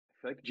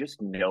feel like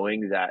just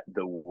knowing that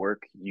the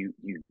work you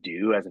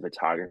do as a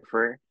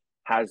photographer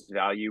has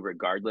value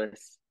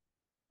regardless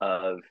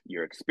of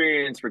your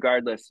experience,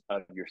 regardless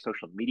of your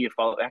social media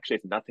follow. Actually,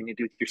 it's nothing to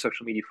do with your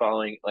social media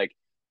following. I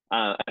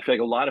feel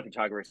like a lot of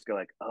photographers go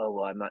like, "Oh,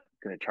 well, I'm not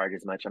going to charge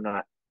as much. I'm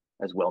not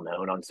as well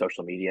known on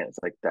social media." It's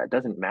like that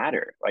doesn't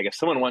matter. Like if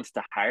someone wants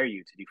to hire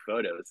you to do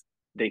photos,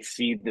 they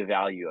see the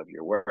value of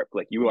your work.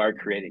 Like you are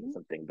creating Mhm.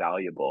 something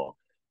valuable,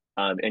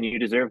 and you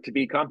deserve to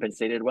be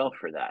compensated well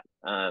for that.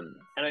 And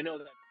I know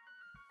that.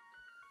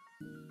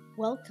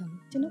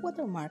 Welcome to No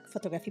Watermark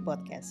Photography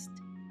Podcast,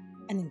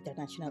 an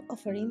international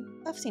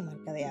offering of Sin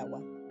Marca de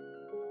Agua,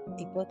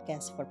 a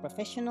podcast for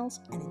professionals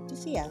and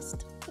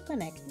enthusiasts to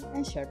connect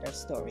and share their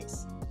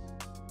stories.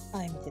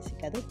 I'm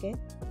Yessica Duque,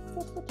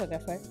 food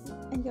photographer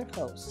and your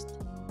host.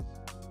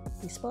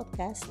 This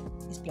podcast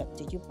is brought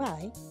to you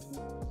by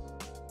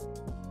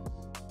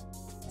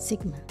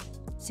Sigma,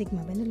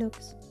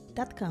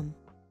 sigmabenelux.com,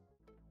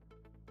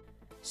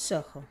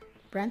 Sojo,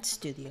 brand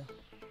studio,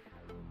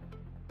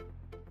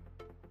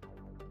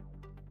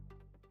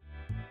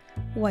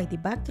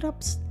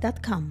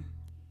 YDBackdrops.com,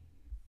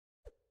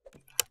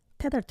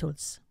 Tether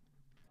Tools,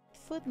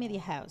 Food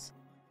Media House,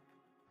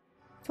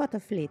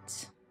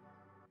 Fotoflits.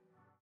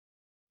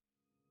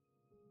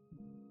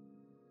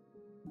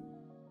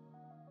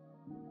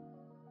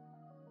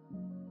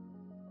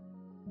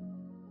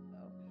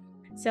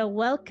 So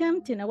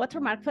welcome to No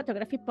Watermark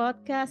Photography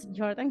Podcast,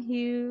 Jordan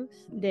Hughes,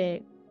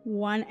 the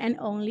one and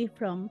only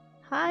from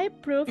High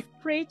Proof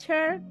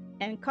Preacher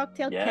and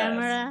Cocktail Yes.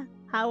 Camera.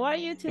 How are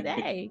you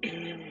today?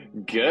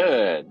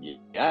 Good.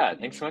 Yeah.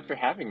 Thanks so much for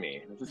having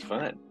me. This is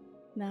fun.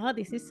 No,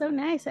 this is so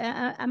nice.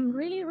 I'm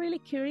really, really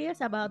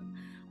curious about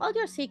all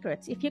your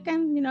secrets. If you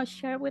can,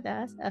 share with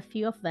us a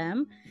few of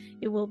them,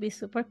 it will be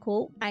super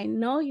cool. I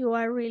know you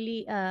are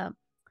really,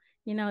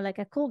 like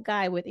a cool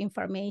guy with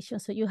information.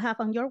 So you have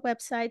on your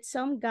website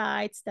some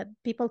guides that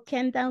people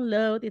can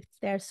download if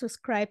they're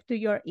subscribed to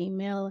your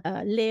email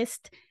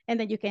list, and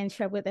then you can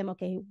share with them.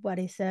 Okay, what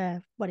is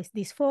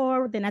this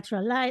for? The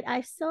natural light.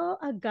 I saw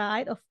a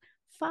guide of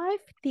 5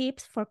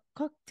 tips for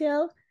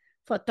cocktail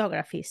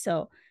photography.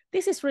 So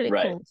this is really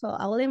Right. cool. So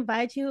I will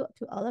invite you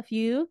to all of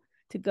you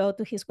to go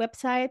to his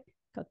website,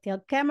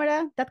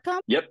 cocktailcamera.com.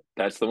 Yep.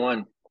 That's the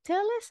one.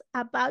 Tell us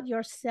about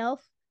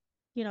yourself,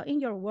 in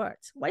your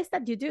words. What is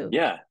that you do?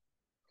 Yeah.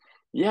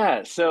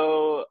 Yeah.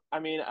 So, I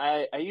mean,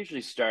 I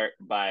usually start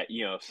by,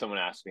 if someone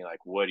asks me,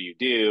 like, what do you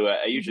do?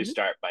 I usually Mhm.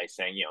 start by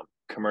saying,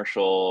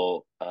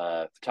 commercial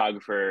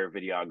photographer,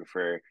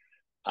 videographer.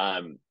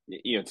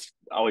 It's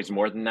always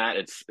more than that.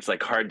 It's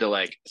like hard to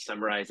like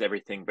summarize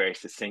everything very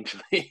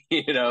succinctly,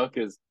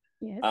 because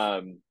Yes.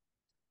 um,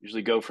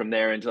 usually go from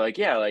there into like,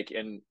 yeah, like,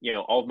 and,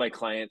 all of my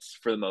clients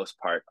for the most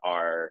part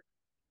are,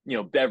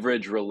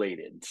 beverage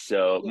related.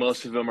 So Yes.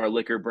 most of them are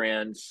liquor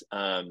brands.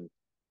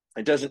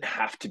 It doesn't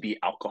have to be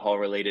alcohol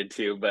related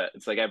too, but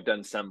it's like I've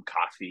done some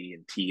coffee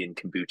and tea and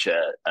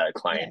kombucha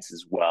clients Yes.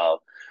 as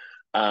well.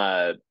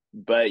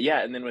 But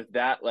yeah, and then with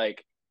that,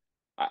 like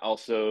I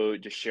also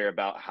just share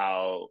about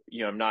how,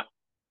 I'm not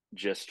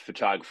just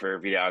photographer,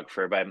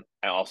 videographer, but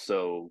I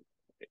also,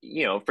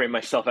 frame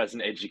myself as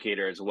an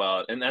educator as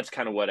well. And that's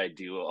kind of what I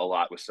do a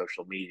lot with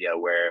social media,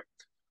 where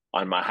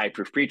on my High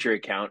Proof Preacher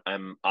account,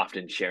 I'm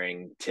often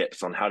sharing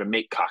tips on how to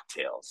make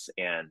cocktails.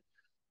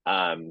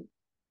 Um,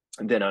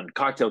 and then on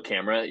Cocktail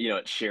Camera,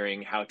 it's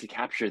sharing how to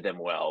capture them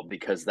well,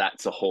 because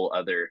that's a whole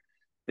other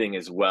thing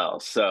as well.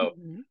 So,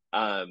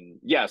 Mhm.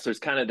 yeah, so it's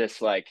kind of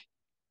this like,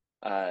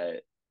 uh,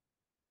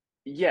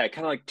 yeah,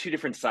 kind of like two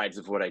different sides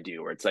of what I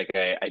do, where it's like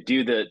I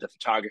do the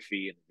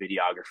photography and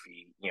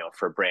videography,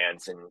 for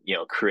brands and,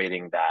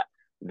 creating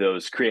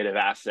those creative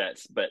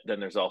assets. But then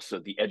there's also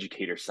the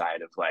educator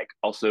side of like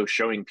also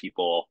showing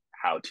people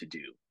how to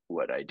do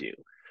what I do.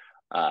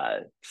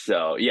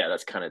 So yeah,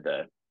 that's kind of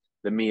the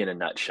me in a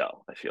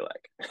nutshell, I feel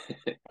like.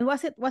 And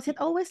was it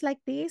always like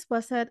this?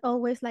 Was it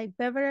always like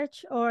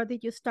beverage, or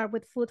did you start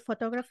with food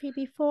photography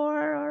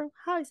before, or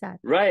how is that?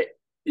 Right.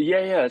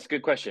 Yeah, that's a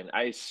good question.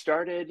 I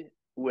started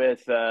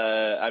with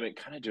I've been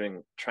kind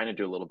of trying to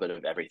do a little bit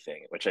of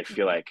everything, which I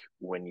feel Mhm. like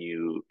when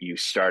you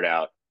start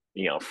out,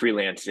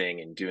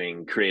 freelancing and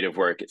doing creative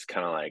work, it's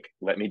kind of like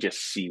let me just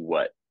see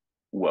what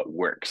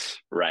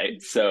works, right?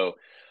 Mhm. So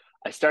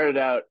I started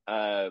out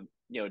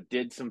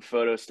did some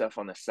photo stuff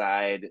on the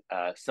side,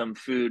 some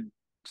food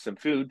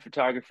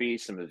photography,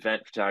 some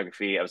event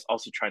photography. I was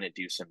also trying to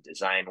do some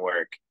design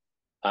work.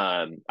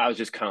 I was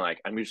just kind of like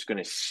I'm just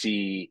going to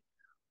see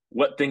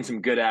what things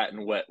I'm good at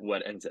and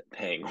what ends up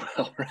paying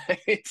well,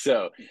 right?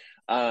 So,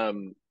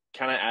 kind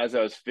of as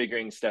I was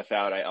figuring stuff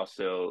out, I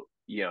also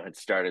had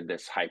started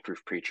this High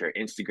Proof Preacher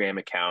Instagram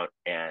account,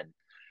 and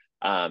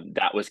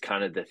that was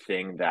kind of the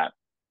thing that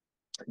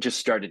just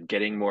started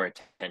getting more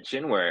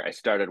attention. Where I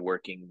started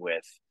working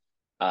with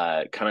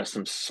kind of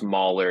some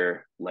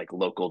smaller like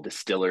local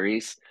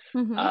distilleries,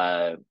 Mhm.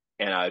 uh,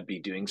 and I would be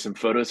doing some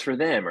photos for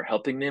them or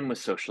helping them with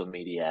social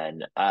media,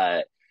 and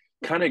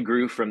kind of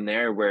grew from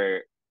there.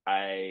 Where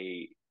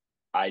I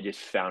I just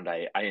found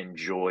I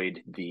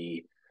enjoyed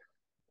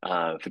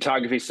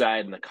photography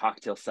side and the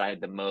cocktail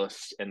side the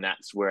most, and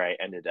that's where I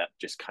ended up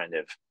just kind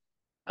of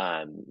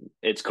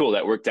it's cool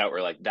that worked out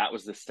where like that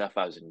was the stuff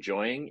I was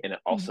enjoying, and it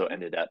also Mhm.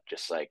 ended up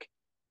just like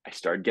I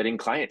started getting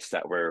clients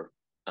that were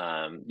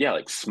yeah,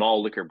 like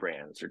small liquor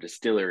brands or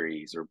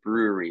distilleries or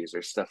breweries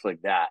or stuff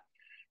like that.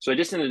 So I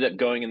just ended up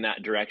going in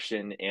that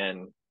direction,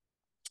 and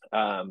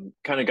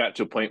kind of got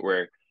to a point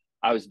where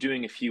I was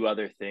doing a few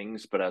other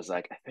things, but I was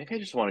like, I think I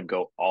just want to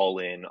go all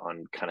in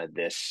on kind of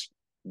this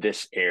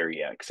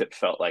area because it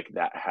felt like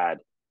that had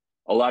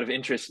a lot of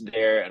interest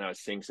there and I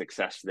was seeing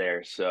success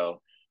there.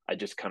 So I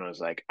just kind of was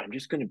like, I'm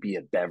just going to be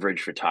a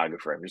beverage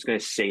photographer. I'm just going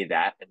to say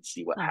that and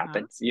see what Uh-huh.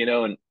 happens, you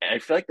know? And I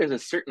feel like there's a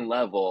certain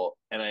level,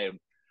 and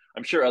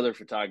I'm sure other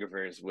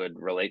photographers would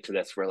relate to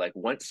this, where like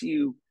once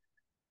you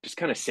just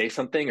kind of say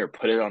something or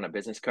put it on a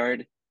business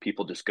card,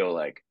 people just go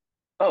like,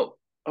 "Oh,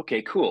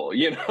 okay, cool."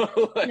 You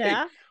know, like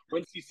Yeah.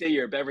 once you say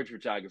you're a beverage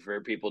photographer,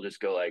 people just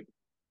go like,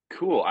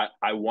 "Cool,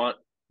 I want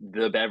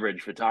the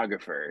beverage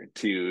photographer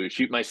to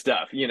shoot my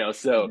stuff." You know,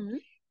 so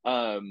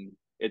Mhm.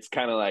 it's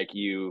kind of like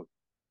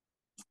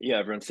yeah,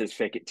 everyone says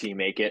fake it till you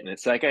make it. And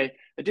it's like I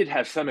did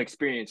have some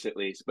experience at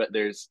least, but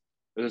there's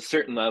a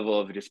certain level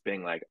of just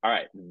being like, all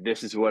right,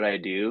 this is what I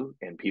do,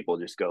 and people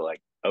just go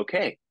like,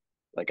 okay,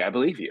 like I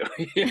believe you,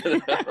 you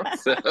know?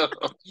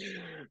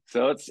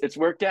 So it's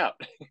worked out.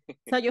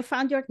 So you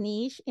found your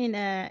niche in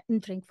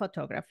drink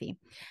photography.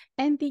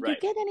 And did you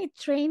Right. get any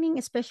training,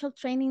 special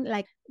training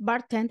like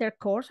bartender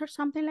course or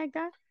something like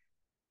that?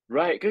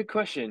 Right, good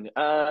question.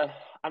 I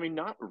mean,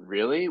 not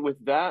really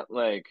with that.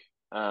 Like,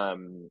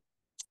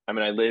 I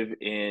mean, I live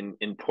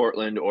in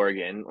Portland,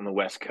 Oregon, on the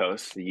West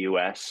Coast, the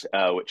US,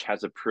 which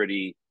has a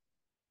pretty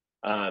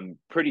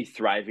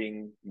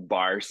thriving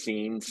bar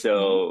scene. Mhm.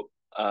 So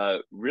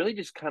really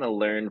just kind of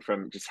learn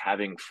from just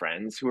having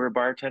friends who are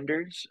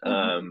bartenders,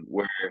 Mhm.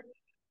 where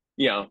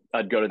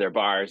I'd go to their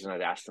bars and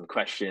I'd ask them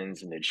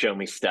questions and they'd show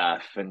me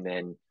stuff, and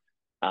then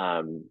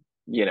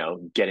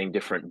getting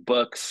different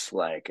books.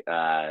 Like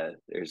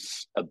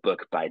there's a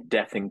book by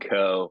Death and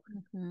Co.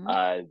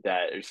 Mhm.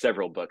 That there's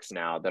several books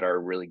now that are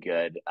really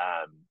good.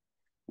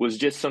 Was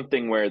just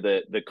something where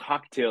the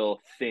cocktail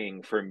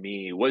thing for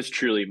me was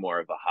truly more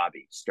of a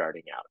hobby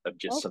starting out, of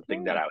just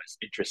something that Okay. I was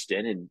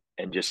interested in,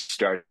 and just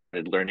started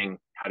learning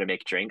how to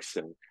make drinks.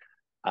 And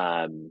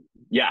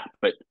yeah,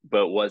 but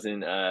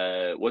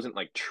wasn't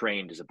like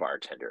trained as a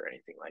bartender or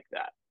anything like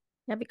that.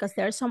 Yeah, because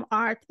there's some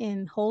art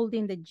in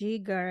holding the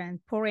jigger and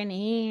pouring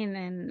in,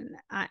 and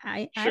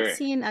I've Sure.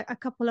 seen a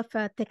couple of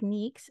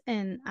techniques,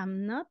 and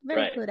I'm not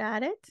very Right. good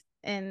at it,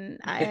 and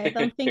I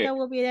don't think I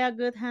will be a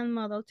good hand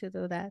model to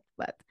do that.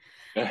 But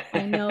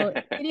I know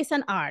it is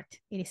an art.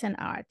 It is an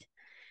art.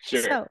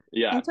 Sure. So,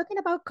 Yeah. in talking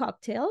about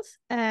cocktails,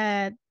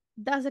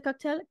 does the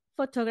cocktail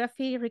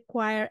photography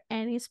require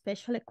any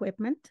special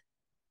equipment?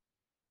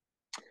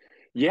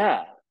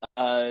 Yeah.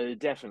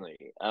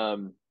 Definitely.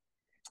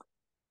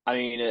 I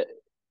mean,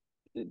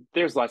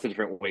 there's lots of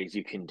different ways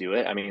you can do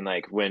it. I mean,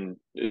 like when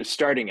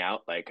starting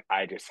out, like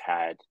I just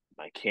had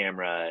my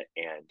camera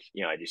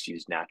and, I just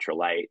used natural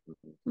light.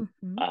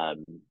 Hmm.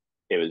 Um,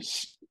 it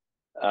was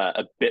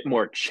a bit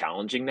more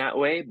challenging that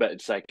way, but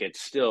it's like you can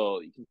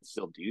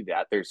still do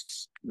that.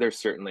 There's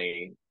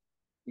certainly,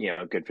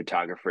 good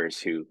photographers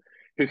who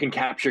can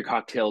capture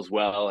cocktails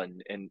well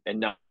and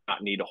not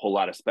need a whole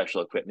lot of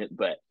special equipment.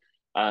 But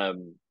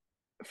um,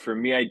 for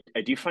me,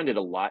 I do find it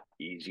a lot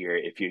easier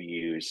if you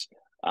use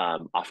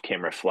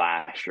off-camera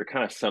flash or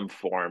kind of some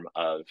form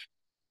of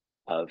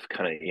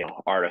kind of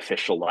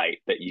artificial light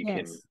that you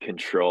can Yes.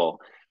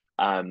 control.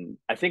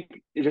 I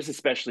think just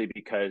especially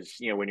because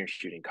when you're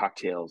shooting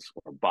cocktails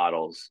or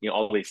bottles,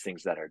 all these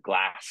things that are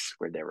glass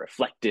where they're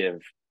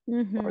reflective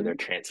or they're Hmm.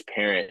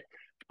 transparent.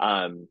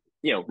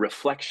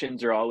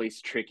 Reflections are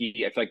always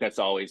tricky. I feel like that's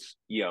always,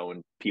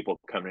 when people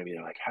come to me,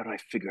 they're like, how do I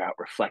figure out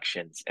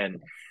reflections? And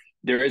Yes.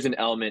 there is an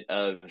element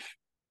of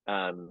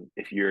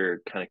if you're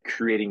kind of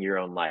creating your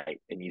own light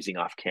and using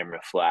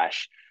off-camera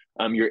flash,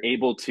 you're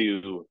able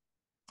to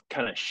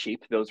kind of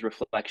shape those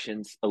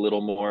reflections a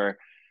little more.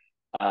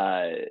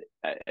 I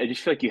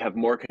just feel like you have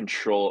more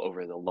control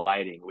over the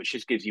lighting, which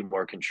just gives you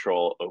more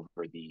control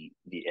over the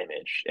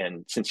image.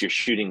 And since you're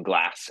shooting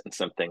glass and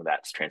something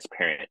that's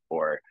transparent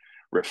or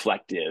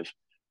reflective,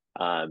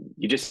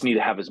 you just need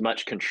to have as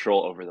much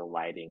control over the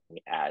lighting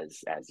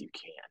as you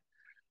can.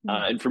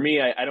 And for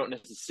me, I don't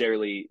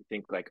necessarily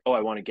think like, oh,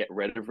 I want to get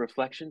rid of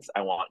reflections.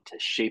 I want to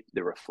shape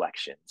the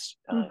reflections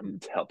Mm-hmm.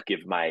 to help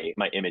give my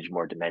image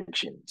more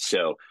dimension.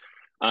 So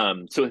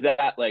with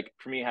that, like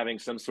for me, having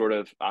some sort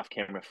of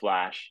off-camera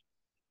flash,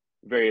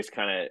 various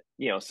kind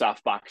of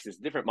soft boxes,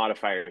 different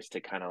modifiers to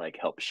kind of like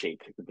help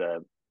shape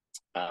the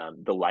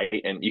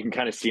light, and you can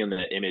kind of see on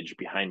the image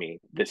behind me.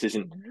 This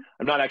isn't. Hmm.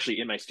 I'm not actually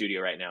in my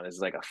studio right now. This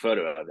is like a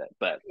photo of it,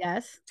 but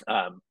Yes.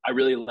 I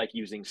really like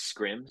using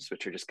scrims,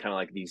 which are just kind of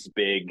like these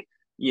big,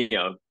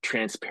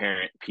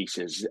 transparent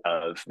pieces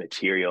of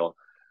material.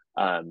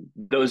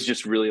 Those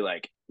just really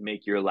like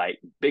make your light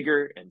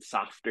bigger and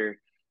softer,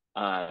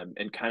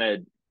 and kind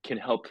of can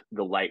help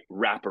the light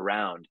wrap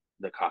around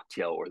the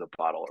cocktail or the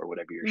bottle or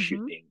whatever you're Mm-hmm.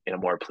 shooting in a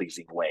more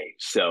pleasing way.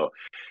 So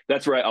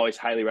that's where I always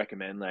highly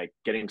recommend like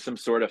getting some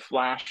sort of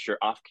flash or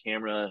off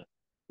camera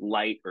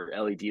light or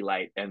LED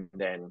light and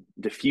then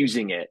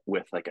diffusing it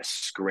with like a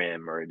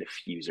scrim or a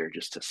diffuser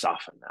just to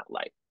soften that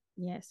light.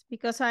 Yes,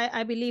 because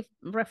I believe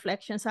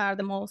reflections are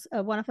the most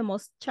one of the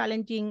most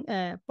challenging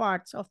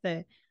parts of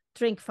the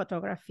drink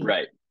photography,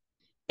 Right.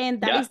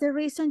 and that Yeah. is the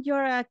reason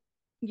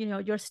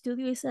your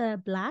studio is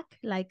black,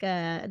 like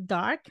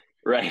dark.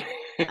 Right.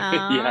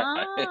 Yeah.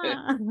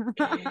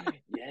 Ah,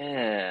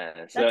 Yeah.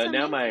 that's So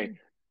now amazing.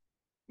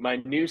 my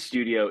new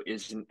studio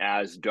isn't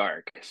as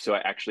dark, so I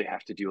actually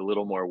have to do a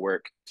little more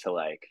work to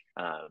like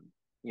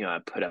I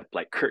put up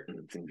like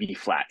curtains and V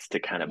flats to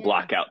kind of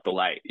block Yes. out the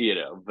light,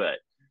 but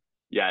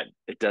yeah,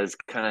 it does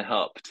kind of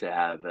help to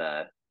have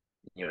a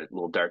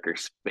little darker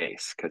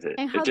space because it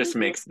And it how do just you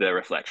makes the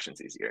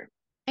reflections easier.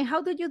 and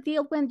how do you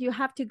deal when you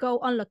have to go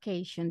on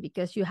location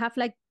because you have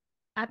like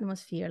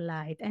atmosphere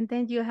light and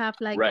then you have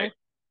like Right.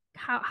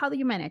 oh, how do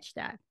you manage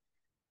that?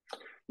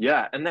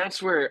 Yeah, and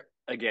that's where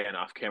again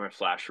off-camera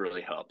flash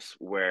really helps.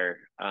 Where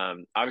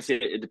obviously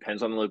it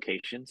depends on the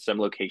location. Some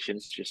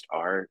locations just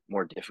are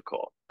more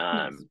difficult.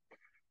 Yes.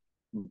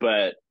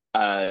 But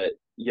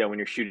yeah, when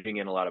you're shooting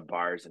in a lot of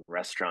bars and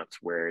restaurants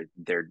where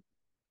they're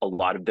a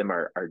lot of them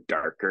are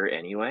darker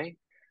anyway.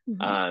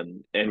 Mm-hmm.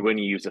 And when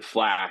you use a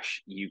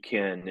flash, you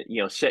can,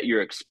 set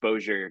your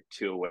exposure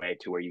to a way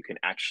to where you can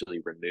actually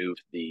remove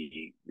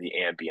the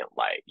ambient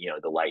light,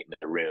 the light in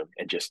the room,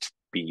 and just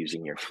be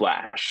using your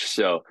flash.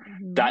 So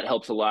Mm-hmm. that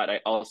helps a lot. I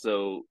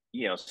also,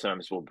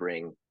 sometimes will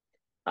bring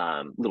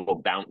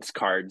little bounce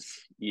cards,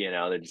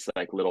 they're just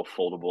like little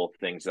foldable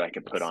things that I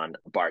can put Yes. on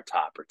a bar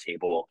top or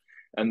table.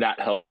 And that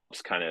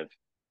helps kind of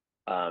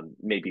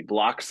maybe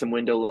block some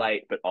window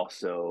light, but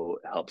also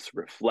helps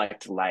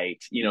reflect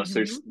light. So Mm-hmm.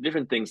 there's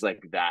different things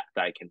like that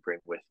I can bring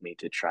with me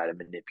to try to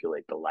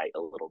manipulate the light a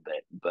little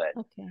bit. But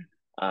Okay.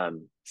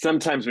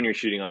 sometimes when you're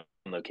shooting on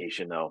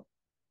location, though,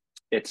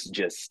 it's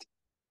just,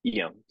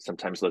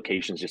 sometimes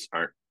locations just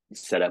aren't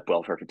set up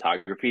well for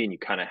photography, and you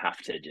kind of have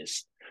to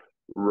just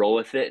roll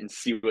with it and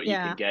see what you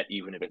can Yeah. get,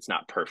 even if it's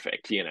not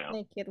perfect.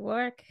 Make it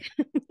work.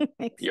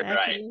 You're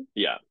right. Exactly.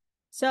 Yeah.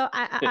 So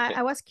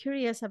I was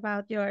curious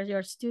about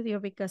your studio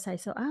because I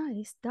saw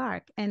it's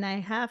dark and I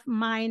have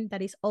mine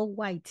that is all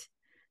white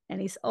and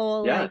it's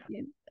all Yeah. like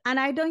and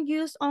I don't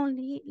use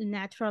only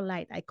natural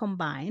light. I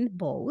combine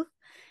both.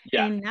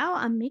 Yeah. And now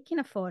I'm making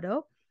a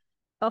photo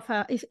of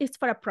it's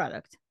for a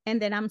product and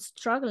then I'm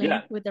struggling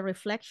Yeah. with the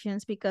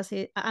reflections because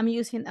I'm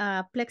using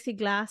a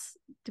plexiglass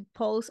to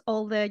pose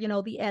all the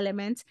the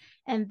elements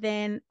and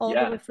then all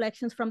the Yeah.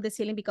 reflections from the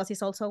ceiling because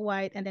it's also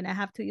white and then I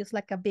have to use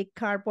like a big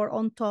cardboard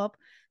on top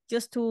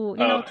just to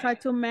Oh, try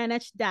to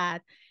manage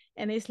that.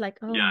 And it's like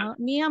yeah.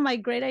 me and my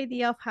great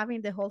idea of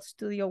having the whole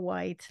studio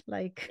white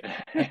like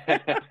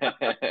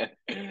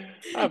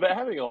But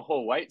having a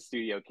whole white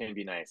studio can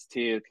be nice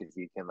too, because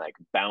you can like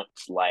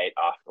bounce light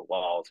off the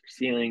walls or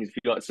ceilings if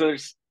you don't. So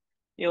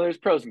there's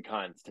pros and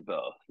cons to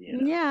both.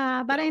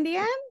 yeah, but in So the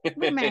end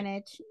we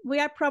manage. We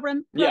are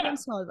problem yeah,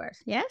 solvers.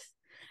 Yes.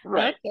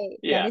 right. Okay,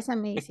 that Yeah. is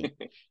amazing.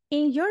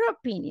 In your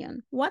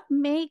opinion, what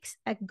makes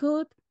a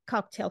good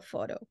cocktail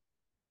photo?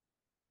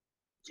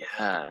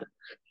 Yeah.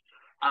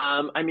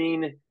 I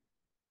mean,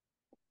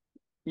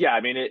 yeah,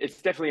 I mean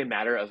it's definitely a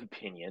matter of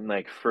opinion.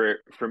 Like for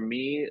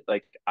me,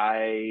 like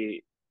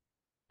I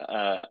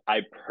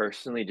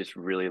personally just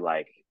really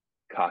like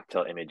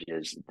cocktail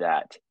images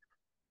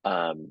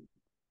um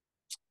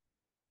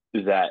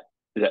that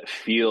that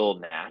feel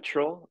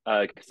natural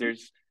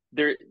because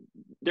there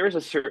there is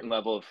a certain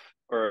level of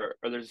or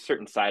there's a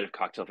certain side of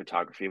cocktail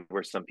photography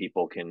where some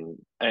people can,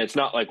 and it's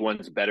not like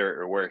one's better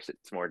or worse,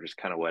 it's more just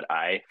kind of what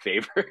I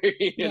favor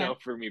Yeah.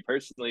 for me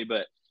personally.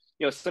 But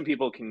some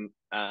people can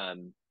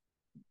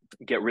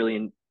get really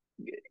in,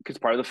 because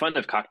part of the fun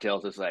of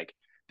cocktails is like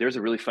there's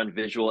a really fun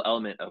visual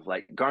element of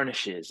like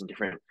garnishes and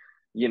different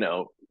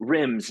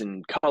rims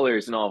and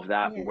colors and all of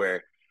that, Yes.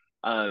 where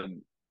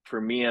um for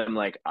me I'm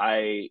like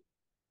I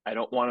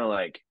don't want to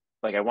like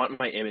I want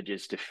my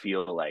images to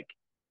feel like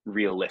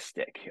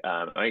realistic.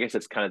 I guess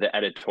it's kind of the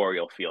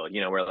editorial field,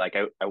 where like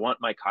I want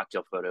my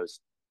cocktail photos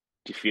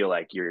to feel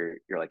like you're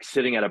like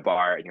sitting at a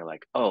bar and you're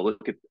like, oh,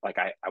 look at like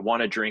I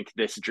want to drink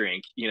this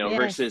drink, Yes.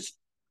 versus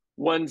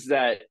ones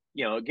that,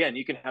 again,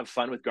 you can have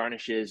fun with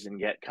garnishes and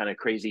get kind of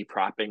crazy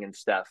propping and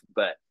stuff.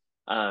 But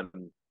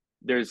um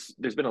there's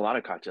been a lot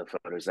of cocktail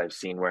photos I've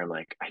seen where I'm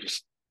like, I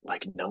just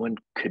like no one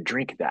could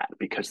drink that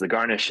because the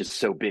garnish is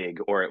so big,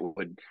 or it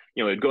would,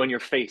 it'd go in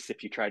your face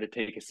if you try to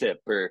take a sip,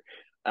 or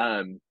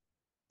um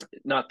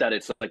not that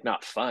it's like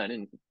not fun,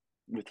 and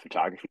with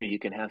photography you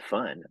can have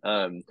fun.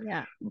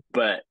 Yeah.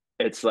 But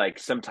it's like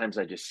sometimes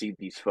I just see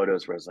these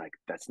photos where it's like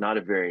that's not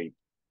a very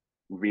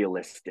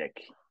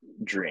realistic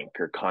drink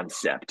or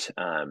concept.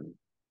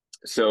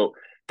 So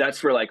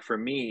that's where like for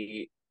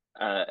me,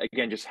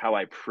 again, just how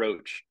I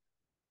approach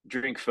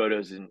drink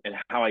photos and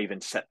how I even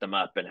set them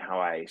up and how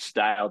I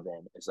style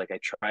them is like I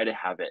try to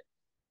have it,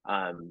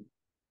 um,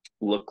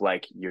 look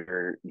like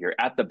you're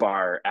at the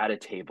bar at a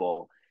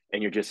table,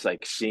 and you're just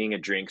like seeing a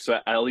drink. So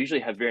I'll usually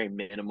have very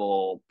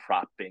minimal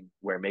propping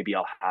where maybe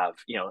I'll have,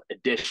 a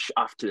dish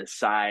off to the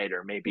side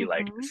or maybe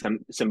like Mm-hmm.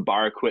 some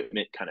bar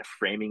equipment kind of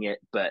framing it.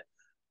 But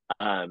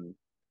um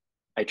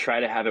I try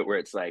to have it where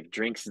it's like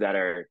drinks that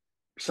are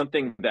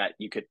something that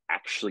you could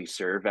actually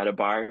serve at a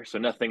bar. So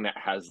nothing that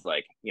has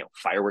like,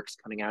 fireworks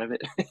coming out of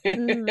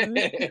Mm.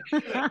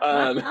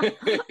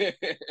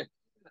 it.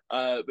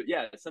 But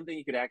yeah, it's something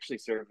you could actually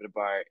serve at a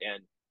bar.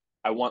 And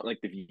I want like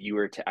the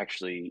viewer to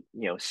actually,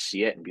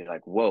 see it and be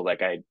like, whoa,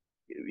 like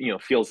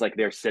feels like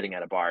they're sitting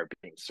at a bar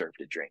being served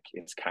a drink.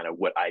 It's kind of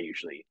what I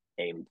usually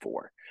aim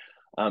for.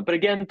 But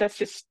again, that's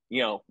just,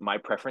 my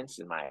preference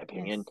in my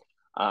opinion. Yes.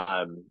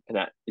 And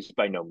that is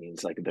by no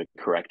means like the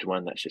correct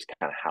one. That's just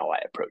kind of how I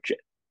approach it.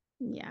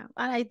 Yeah,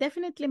 I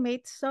definitely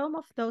made some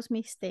of those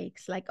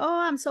mistakes. Like, oh,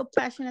 I'm so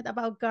passionate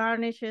about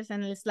garnishes,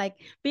 and it's like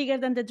bigger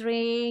than the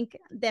drink.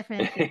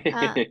 Definitely.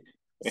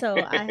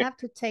 So I have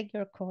to take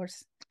your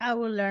course. I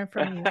will learn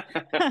from you.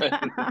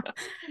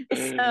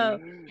 So,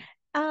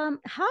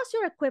 how's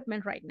your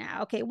equipment right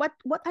now? Okay, what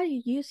are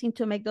you using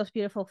to make those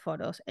beautiful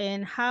photos,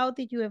 and how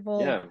did you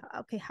evolve? Yeah.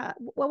 Okay,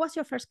 what was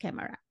your first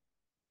camera?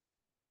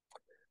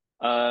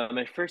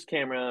 My first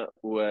camera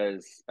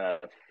was a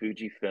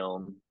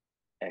Fujifilm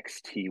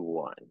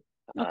X-T1.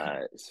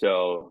 Okay.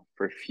 So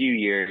for a few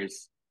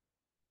years,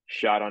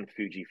 shot on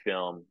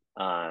Fujifilm.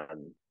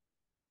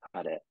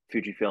 Had a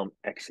Fujifilm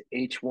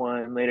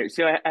X-H1 later.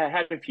 So I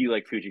had a few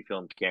like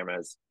Fujifilm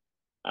cameras.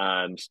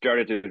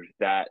 Started with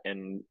that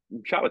and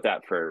shot with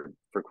that for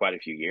quite a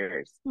few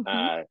years.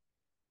 Mm-hmm.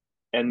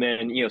 And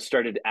then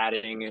started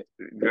adding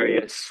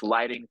various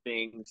sliding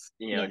things.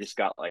 Just Yes.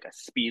 got like a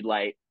speed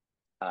light,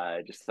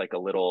 just like a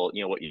little,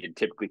 what you'd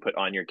typically put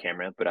on your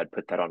camera, but I'd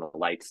put that on a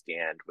light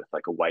stand with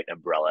like a white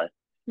umbrella,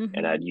 and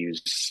Mm-hmm. I'd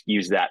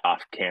use that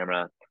off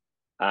camera.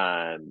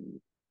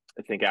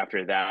 I think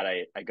after that,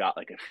 I got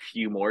like a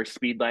few more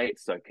speed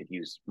lights, so I could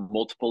use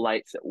multiple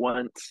lights at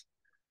once.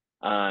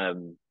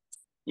 Um,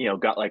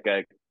 got like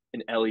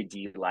an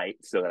LED light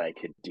so that I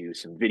could do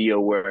some video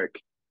work.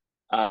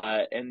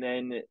 And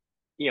then,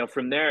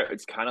 from there,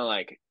 it's kind of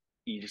like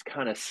you just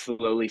kind of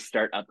slowly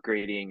start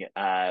upgrading,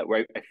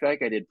 where I feel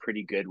like I did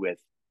pretty good with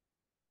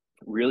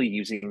really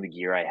using the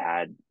gear I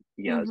had,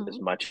 as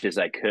Mm-hmm. much as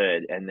I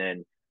could. And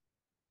then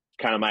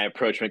kind of my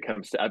approach when it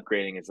comes to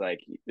upgrading is like,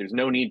 there's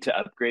no need to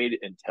upgrade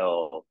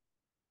until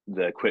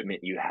the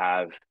equipment you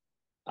have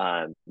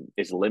um,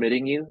 is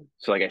limiting you.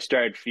 So like I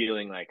started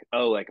feeling like,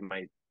 oh, like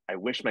I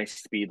wish my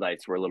speed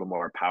lights were a little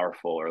more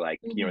powerful, or like,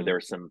 Mm-hmm. there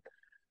were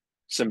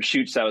some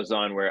shoots I was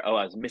on where, oh,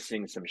 I was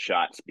missing some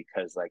shots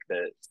because like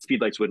the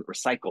speed lights wouldn't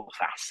recycle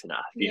fast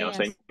enough,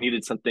 so I Yes.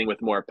 needed something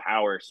with more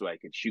power so I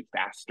could shoot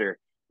faster.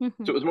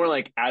 Mm-hmm. So it was more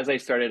like as I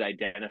started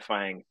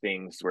identifying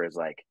things where it's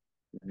like,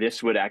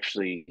 this would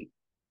actually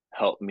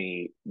help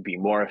me be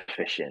more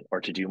efficient or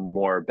to do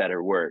more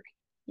better work.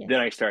 Then Yes.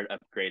 I started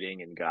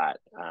upgrading and I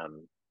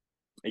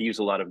use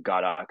a lot of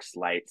Godox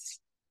lights.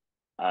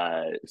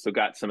 So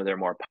got some of their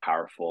more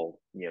powerful,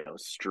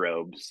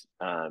 strobes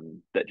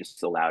that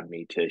just allowed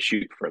me to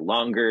shoot for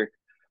longer,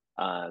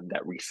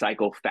 that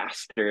recycle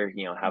faster, have a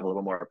Yes.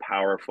 little more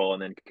powerful,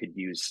 and then could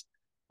use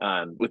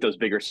with those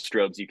bigger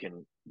strobes, you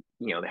can,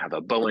 they have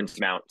a Bowens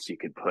mount, so you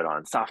could put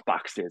on soft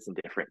boxes and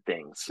different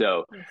things.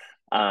 So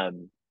Yes.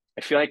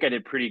 I feel like I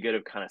did pretty good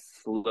of kind of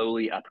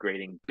slowly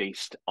upgrading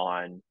based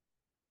on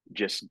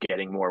just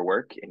getting more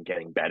work and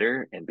getting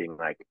better and being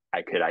like,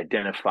 I could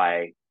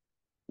identify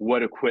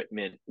what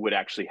equipment would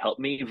actually help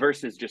me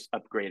versus just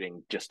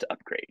upgrading just to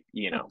upgrade.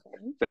 Okay.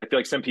 So I feel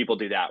like some people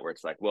do that where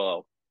it's like,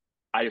 well,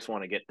 I just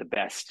want to get the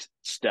best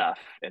stuff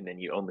and then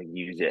you only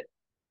use it,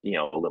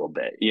 a little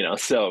bit.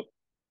 So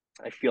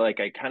I feel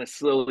like I kind of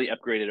slowly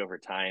upgraded over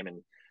time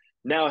and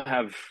now I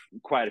have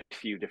quite a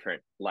few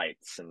different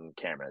lights and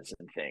cameras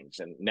and things.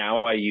 And now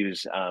I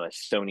use a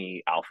Sony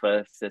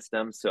Alpha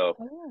system. So,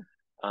 Oh.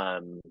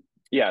 um,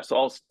 yeah, so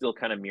all still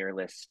kind of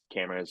mirrorless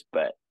cameras,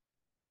 but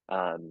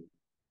um,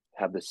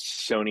 have the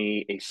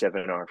Sony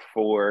A7R4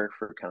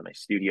 for kind of my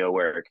studio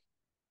work.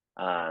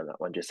 That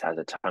one just has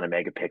a ton of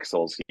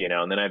megapixels,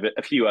 and then I have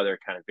a few other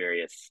kind of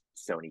various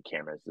Sony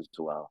cameras as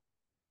well.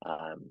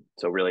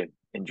 So really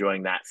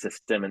enjoying that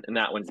system, and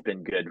that one's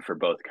been good for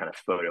both kind of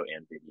photo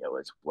and video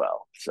as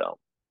well. So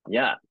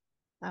yeah.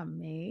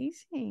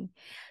 Amazing.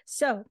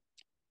 So,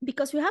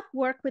 because you have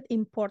worked with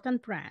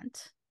important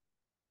brands,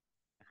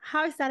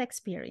 how is that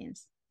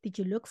experience? Did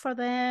you look for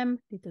them?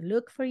 Did they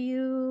look for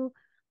you?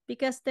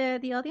 Because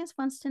the audience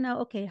wants to know,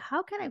 okay,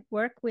 how can I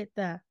work with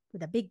a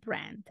big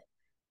brand?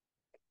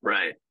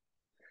 Right.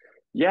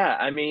 Yeah,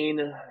 I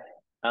mean,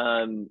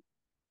 um,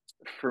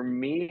 for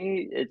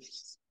me,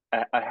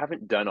 I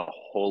haven't done a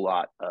whole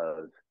lot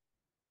of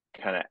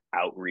kind of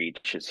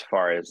outreach as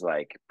far as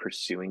like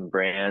pursuing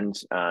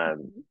brands.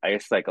 Mhm. I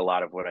guess like a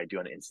lot of what I do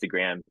on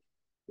Instagram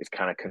is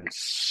kind of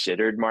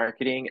considered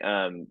marketing.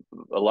 A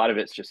lot of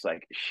it's just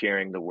like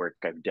sharing the work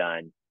I've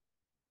done,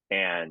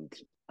 and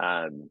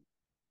um,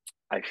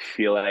 I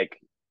feel like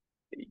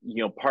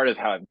part of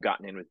how I've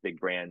gotten in with big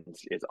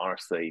brands is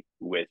honestly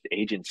with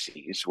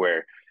agencies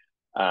where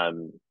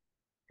um,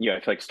 I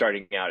feel like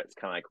starting out, it's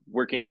kind of like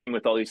working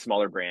with all these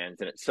smaller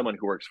brands, and it's someone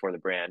who works for the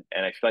brand.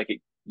 And I feel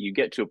like you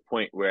get to a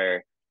point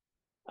where,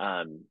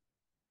 um,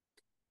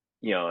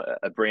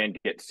 a brand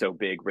gets so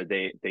big where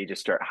they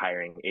just start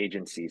hiring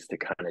agencies to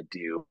kind of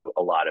do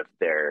a lot of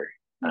their,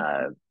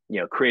 uh,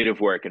 Mhm. creative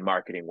work and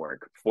marketing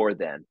work for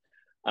them.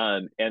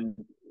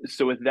 And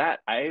so with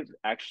that, I've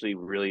actually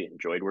really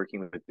enjoyed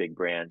working with big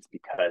brands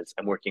because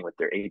I'm working with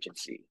their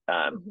agency.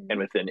 And Mhm.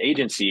 with an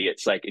agency,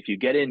 it's like if you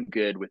get in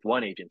good with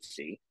one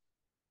agency,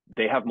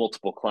 they have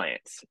multiple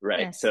clients, right?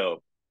 Yes.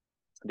 So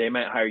they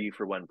might hire you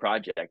for one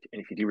project.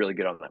 And if you do really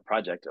good on that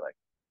project, they're like,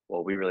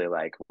 well, we really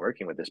like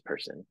working with this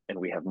person and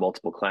we have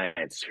multiple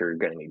clients who are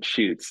going to need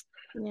shoots.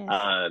 Yes.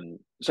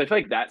 So I feel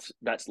like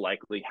that's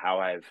likely how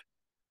I've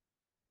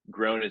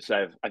grown. Is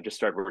I've just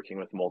started working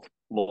with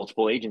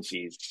multiple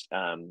agencies,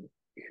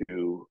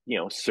 who,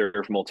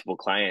 serve multiple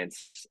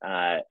clients.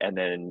 And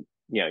then,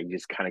 you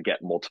just kind of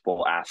get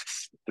multiple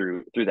asks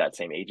through that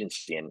same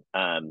agency.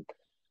 And,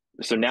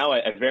 so now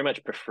I very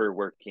much prefer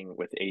working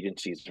with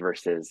agencies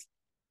versus,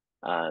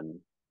 um,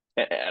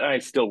 and I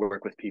still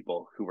work with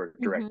people who work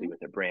directly Mhm.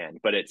 with a brand,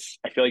 but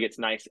I feel like it's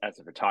nice as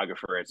a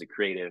photographer, as a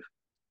creative,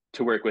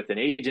 to work with an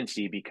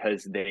agency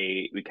because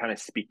we kind of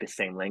speak the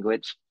same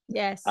language.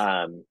 Yes.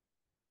 Um,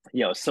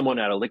 Someone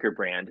at a liquor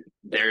brand,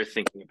 they're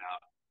thinking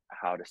about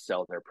how to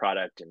sell their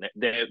product, and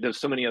there's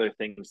so many other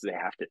things they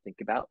have to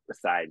think about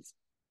besides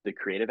the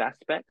creative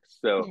aspects.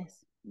 So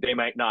Yes. they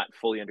might not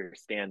fully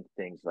understand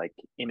things like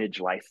image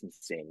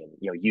licensing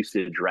and,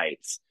 usage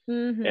rights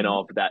and Mhm.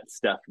 all of that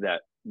stuff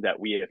that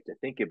we have to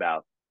think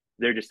about.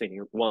 They're just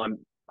thinking, well,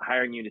 I'm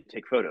hiring you to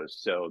take photos,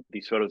 so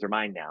these photos are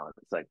mine now. And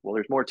it's like, well,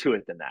 there's more to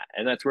it than that.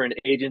 And that's where an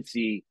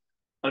agency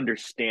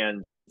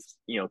understands,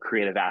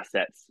 creative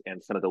assets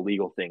and some of the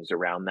legal things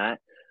around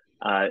that.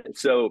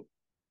 So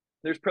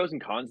there's pros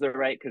and cons though,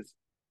 right? Because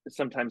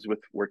sometimes with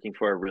working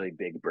for a really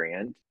big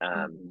brand,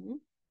 Mhm.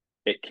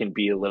 it can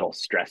be a little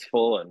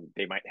stressful and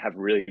they might have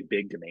really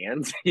big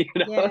demands,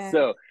 Yeah.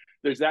 So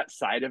there's that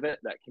side of it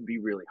that can be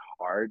really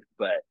hard.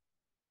 But,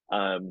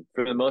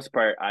 for the most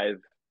part,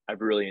 I've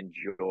really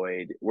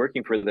enjoyed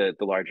working for the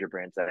larger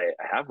brands that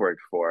I have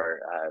worked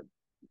for,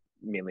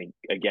 mainly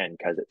again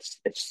because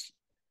it's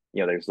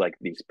there's like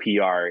these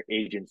PR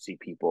agency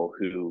people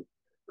who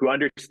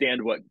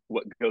understand what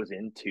goes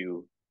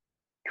into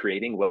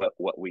creating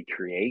what we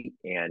create,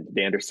 and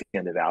they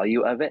understand the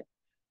value of it.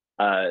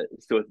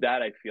 So with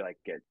that, I feel like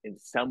in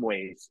some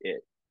ways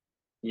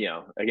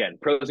again,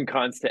 pros and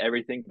cons to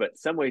everything, but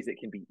some ways it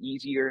can be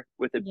easier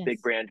with a big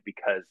Yes. brand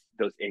because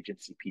those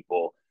agency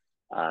people,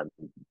 um,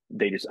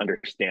 they just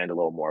understand a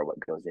little more what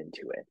goes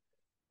into it.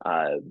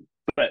 Uh,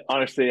 but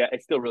honestly, I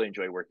still really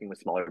enjoy working with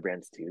smaller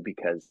brands too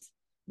because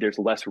there's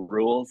less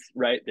rules,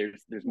 right?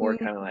 There's more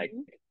kind of like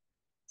Mhm.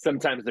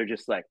 sometimes they're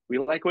just like, we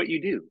like what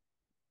you do.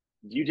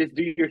 You just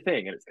do your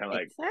thing, and it's kind of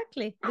like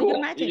Exactly. Do your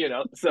cool, magic.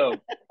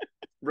 So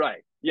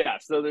right, yeah.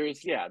 So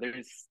there's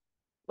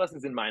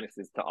pluses and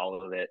minuses to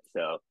all of it.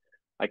 So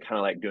I kind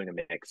of like doing a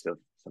mix of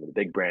some of the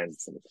big brands,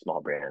 and some of the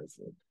small brands,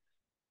 and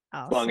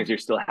as long as Awesome. you're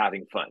still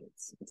having fun,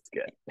 it's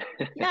good.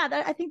 Yeah,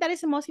 I think that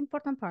is the most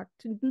important part.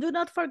 Do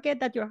not forget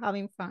that you're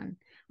having fun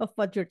of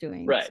what you're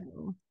doing. Right,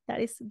 So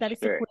that is the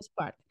sure. coolest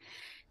part.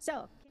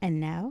 So, and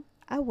now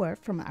a word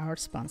from our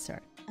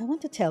sponsor. I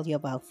want to tell you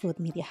about Food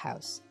Media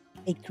House,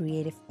 a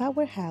creative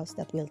powerhouse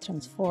that will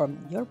transform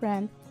your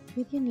brand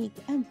with unique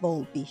and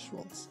bold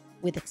visuals.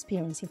 With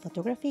experience in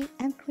photography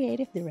and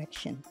creative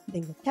direction, they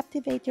will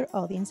captivate your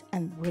audience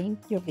and bring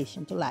your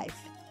vision to life.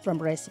 From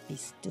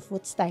recipes to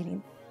food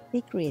styling, they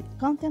create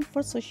content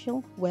for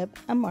social, web,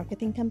 and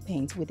marketing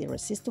campaigns with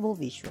irresistible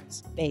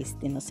visuals. Based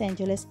in Los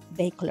Angeles,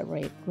 they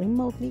collaborate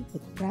remotely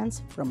with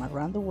brands from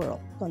around the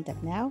world.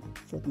 Contact now,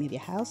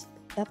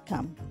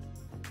 foodmediahouse.com.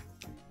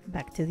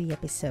 Back to the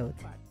episode.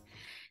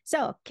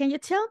 So, can you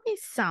tell me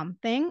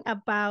something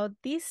about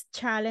this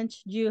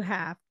challenge you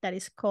have that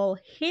is called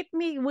Hit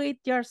Me With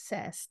Your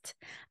Zest?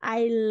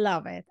 I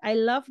love it. I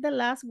love the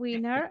last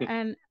winner,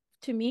 and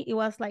to me it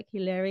was like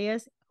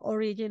hilarious,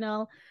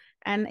 original,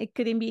 and it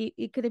couldn't be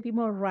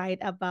more right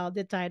about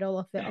the title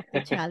of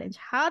the challenge.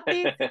 How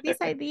did this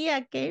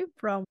idea came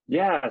from?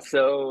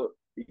 So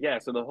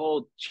the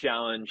whole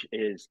challenge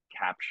is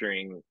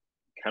capturing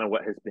kind of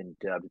what has been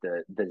dubbed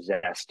the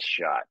zest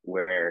shot,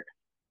 where,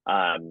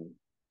 um,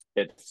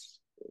 it's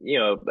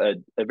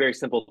a very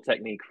simple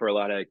technique for a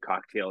lot of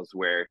cocktails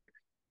where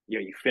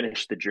you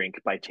finish the drink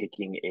by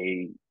taking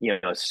a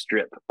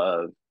strip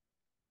of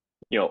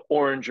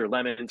orange or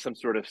lemon, some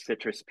sort of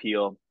citrus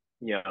peel,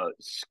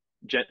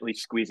 gently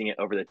squeezing it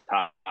over the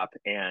top,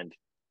 and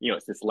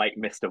it's this light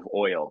mist of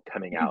oil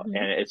coming out. Mhm.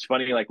 And it's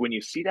funny, like when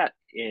you see that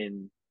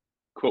in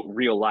quote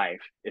real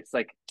life, it's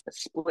like a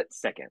split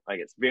second, like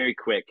it's very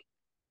quick.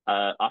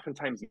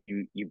 Oftentimes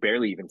you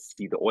barely even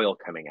see the oil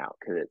coming out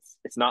because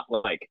it's not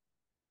like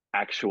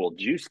actual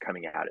juice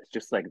coming out. It's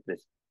just like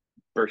this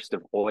burst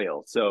of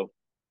oil. So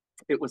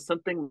it was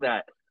something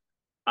that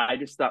I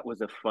just thought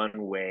was a fun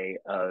way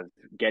of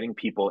getting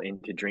people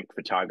into drink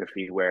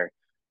photography, where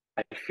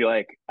I feel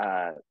like,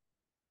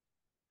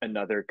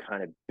 another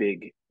kind of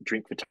big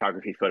drink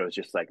photography photo is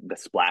just like the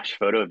splash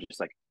photo of just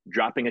like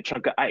dropping a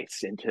chunk of ice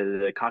into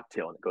the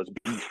cocktail and it goes.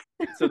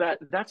 So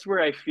that's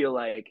where I feel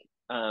like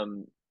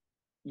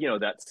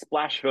that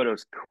splash photo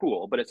is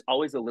cool, but it's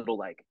always a little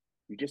like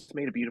you just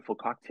made a beautiful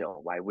cocktail.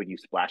 Why would you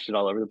splash it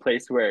all over the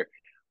place? Where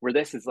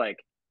this is like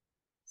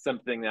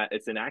something that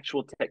it's an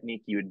actual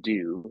technique you would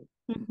do,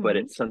 but Mm-hmm.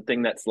 it's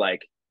something that's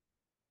like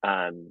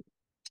um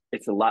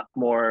it's a lot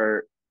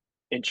more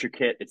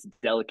intricate, it's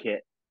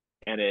delicate,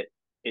 and it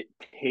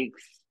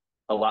takes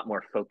a lot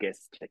more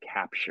focus to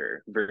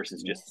capture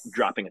versus just Yes.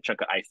 dropping a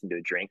chunk of ice into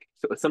a drink.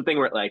 So it's something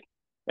where like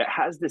it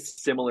has this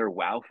similar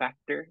wow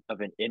factor of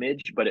an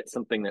image, but it's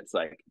something that's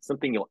like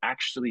something you'll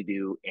actually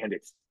do, and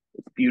it's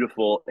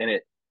beautiful, and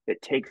it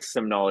takes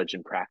some knowledge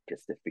and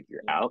practice to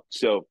figure Yeah. out.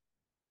 So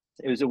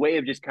it was a way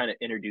of just kind of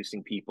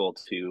introducing people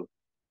to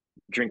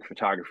drink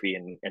photography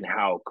and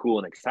how cool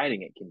and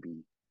exciting it can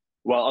be,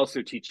 while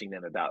also teaching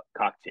them about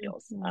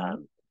cocktails.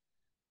 Mm-hmm.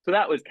 So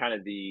that was kind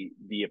of the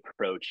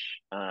approach.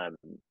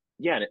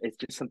 Yeah, and it's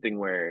just something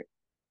where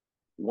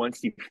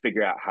once you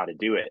figure out how to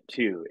do it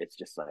too, it's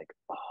just like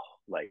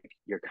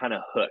you're kind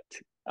of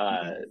hooked.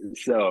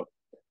 Yes. So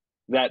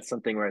that's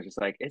something where it's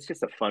just like it's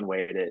just a fun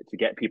way to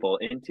get people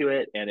into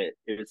it, and it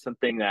was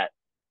something that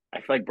I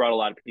feel like brought a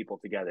lot of people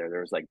together.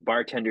 There was like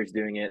bartenders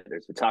doing it,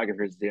 there's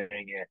photographers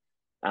doing it.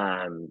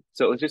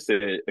 So it was just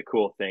a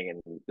cool thing,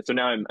 and so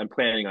now I'm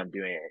planning on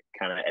doing it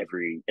kind of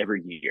every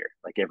year,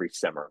 like every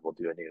summer we'll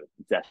do a new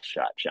death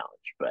shot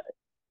challenge. But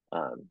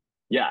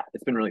yeah,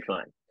 it's been really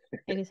fun.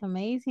 It is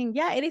amazing.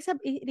 Yeah, it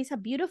is a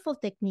beautiful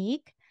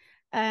technique.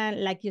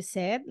 And like you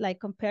said, like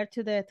compared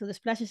to the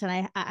splashes,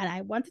 and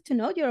I wanted to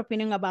know your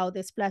opinion about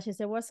the splashes.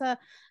 There was a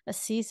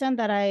season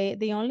that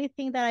the only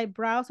thing that I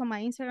browse on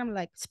my Instagram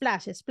like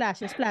splashes,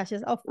 splashes,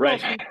 splashes of Right.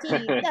 coffee,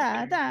 tea,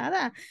 da da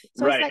da.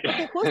 So it's Right. like,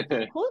 okay,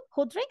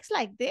 who drinks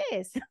like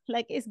this?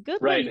 Like it's good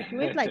when Right. you do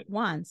it like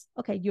once.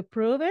 Okay, you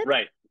prove it,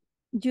 Right.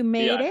 you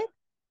made Yeah. it,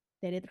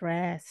 let it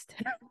rest.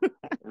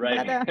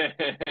 Right. But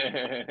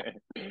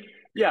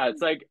Yeah,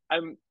 it's like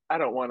I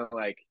don't want to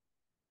like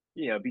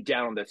be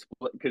down on this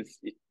because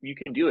you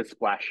can do a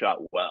splash shot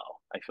well,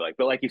 I feel like.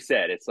 But like you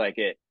said, it's like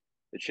it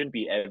shouldn't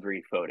be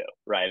every photo,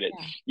 right?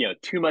 It's yeah,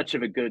 too much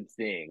of a good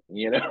thing.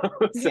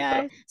 So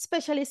yeah,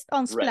 specialist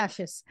on right.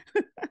 splashes.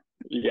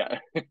 Yeah.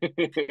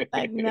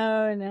 Like,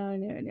 no, no,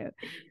 no, no.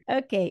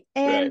 Okay.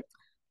 And Right.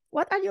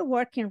 what are you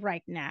working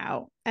right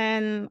now?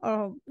 And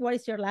or what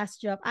is your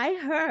last job? I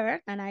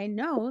heard and I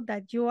know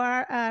that you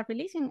are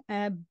releasing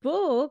a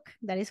book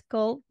that is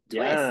called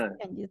Twist. Yeah.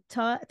 Can you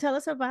tell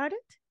us about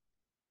it?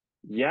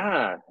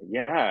 Yeah.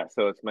 Yeah.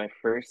 So it's my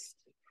first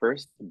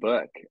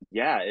book.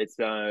 Yeah, it's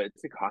a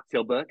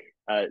cocktail book.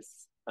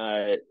 It's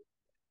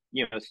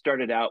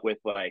started out with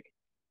like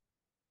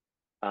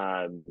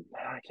I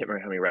can't remember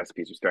how many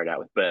recipes we started out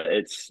with, but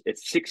it's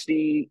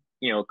 60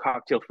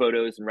 cocktail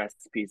photos and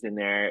recipes in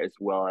there, as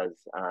well as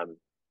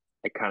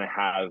I kind of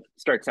have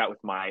starts out with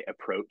my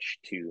approach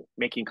to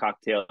making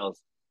cocktails,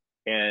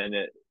 and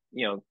it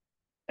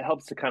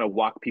helps to kind of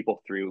walk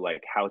people through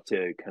like how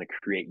to kind of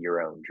create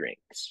your own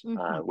drinks,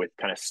 Mm-hmm. with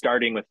kind of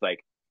starting with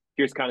like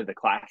here's kind of the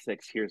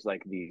classics, here's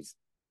like these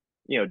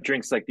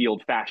drinks like the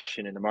old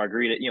fashioned and the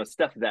margarita,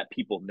 stuff that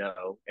people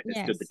know and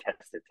has stood the Yes.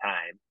 test of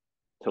time,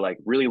 to like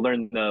really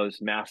learn those,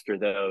 master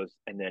those,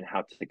 and then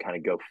how to kind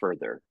of go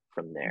further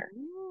from there.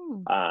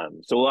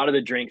 Mm. So a lot of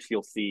the drinks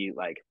you'll see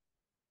like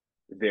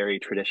very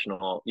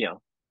traditional,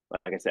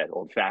 like I said,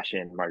 old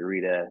fashioned,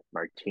 margarita,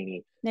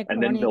 martini,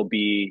 and then Negroni. there'll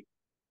be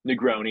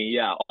Negroni,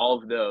 yeah, all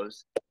of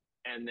those.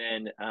 And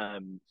then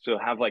so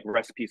have like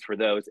recipes for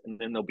those, and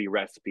then there'll be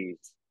recipes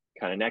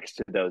kind of next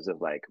to those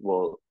of like,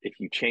 well, if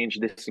you change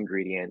this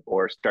ingredient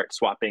or start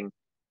swapping,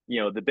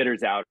 the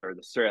bitters out or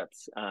the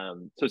syrups.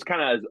 So it's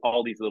kind of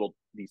all these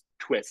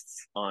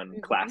twists on Mm-hmm.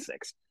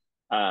 classics.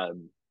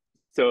 Um,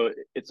 so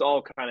it's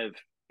all kind of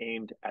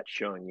aimed at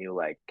showing you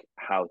like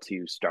how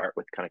to start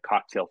with kind of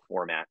cocktail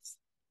formats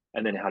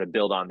and then how to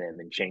build on them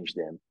and change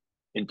them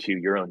into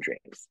your own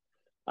drinks.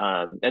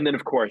 And then,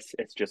 of course,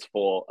 it's just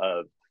full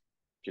of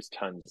just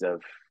tons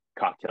of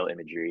cocktail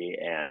imagery.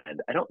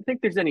 And I don't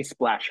think there's any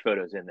splash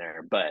photos in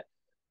there, but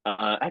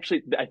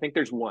actually, I think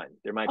there's one.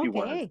 There might be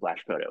one Okay.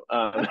 splash photo.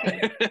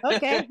 Okay.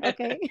 Okay.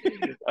 Okay.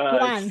 It's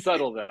One.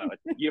 subtle though.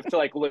 You have to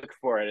like look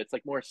for it. It's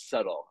like more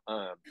subtle.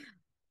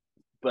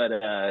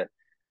 But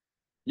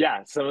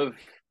yeah, some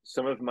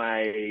of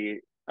my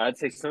I'd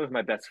say some of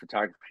my best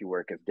photography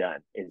work I've done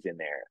is in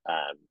there,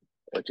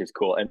 which is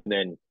cool. And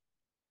then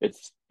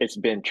it's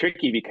been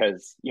tricky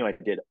because I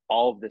did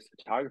all of this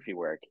photography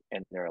work,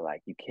 and they're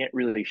like, you can't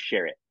really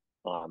share it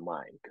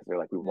online because they're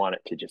like, we want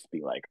it to just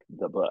be like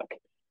the book.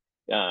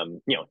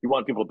 You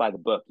want people to buy the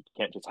book. You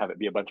can't just have it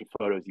be a bunch of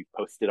photos you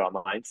posted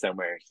online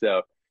somewhere.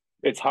 So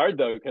it's hard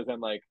though because I'm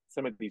like,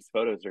 some of these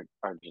photos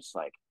are just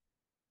like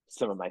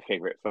some of my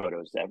favorite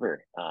photos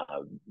ever.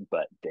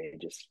 But they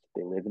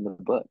live in the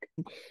book.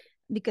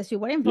 Because you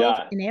were involved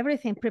Yeah, in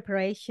everything,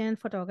 preparation,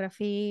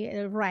 photography,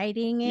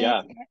 writing it.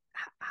 yeah,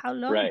 How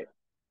long right.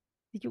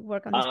 did you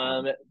work on this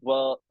project?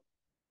 Well,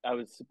 I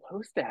was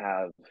supposed to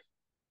have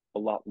a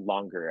lot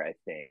longer, I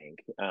think.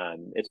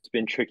 It's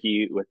been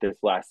tricky with this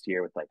last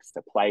year with like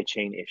supply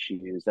chain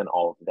issues and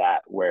all of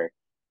that, where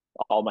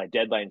all my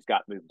deadlines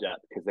got moved up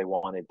because they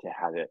wanted to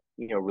have it,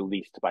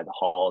 released by the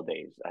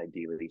holidays,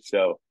 ideally.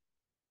 So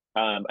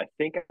I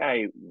think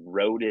I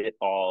wrote it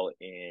all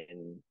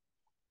in,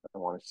 I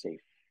want to say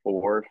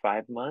 4 or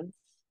 5 months.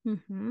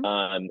 Mm-hmm.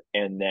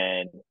 And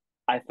then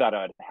I thought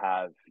I'd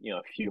have,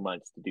 a few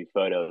months to do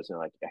photos and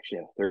like actually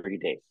have 30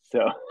 days.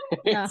 So,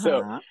 so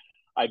Uh-huh.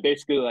 I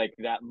basically like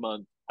that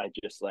month, I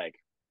just like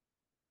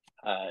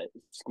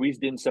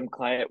squeezed in some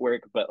client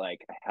work, but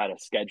like I had a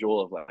schedule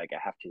of like I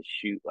have to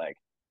shoot like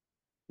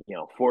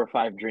 4 or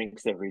 5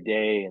 drinks every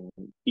day, and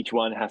each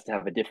one has to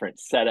have a different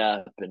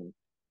setup, and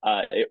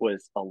it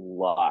was a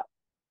lot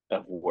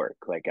of work.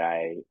 Like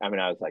I mean,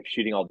 I was like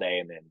shooting all day,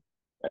 and then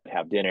I'd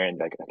have dinner, and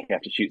like okay, I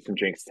have to shoot some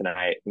drinks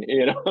tonight,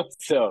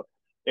 so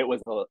it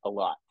was a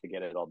lot to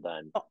get it all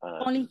done.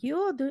 Only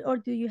you, or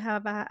do you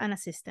have an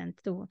assistant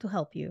to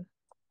help you?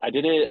 I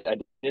did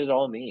it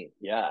all me.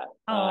 Yeah.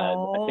 I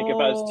think if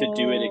I was to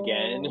do it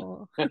again,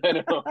 Oh. I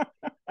know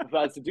if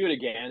I was to do it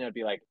again, I'd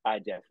be like, I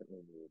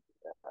definitely need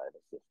an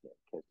assistant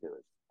because it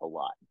was a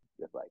lot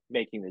of like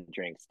making the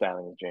drinks,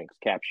 styling the drinks,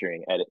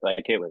 capturing, edit.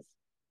 Like it was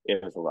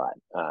a lot.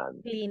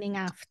 Cleaning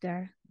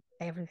after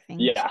everything.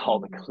 Yeah, all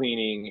the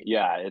cleaning.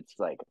 Yeah, it's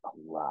like a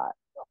lot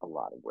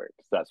of work.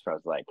 So that's where I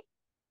was like,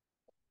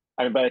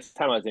 I mean, by the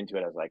time I was into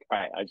it, I was like, all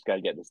right, I just got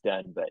to get this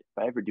done. But if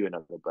I ever do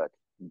another book,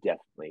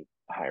 definitely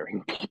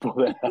hiring people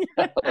to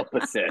help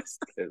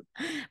assist. 'Cause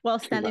Well,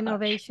 too standing much.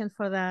 ovation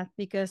for that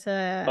because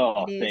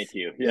Oh, thank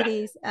you. it Yeah.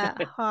 is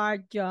a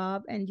hard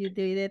job and you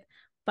did it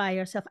by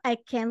yourself. I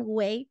can't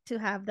wait to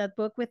have that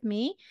book with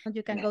me.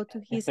 You can go to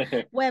his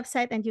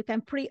website and you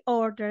can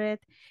pre-order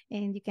it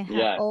and you can have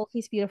Yeah. all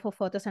his beautiful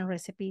photos and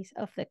recipes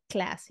of the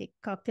classic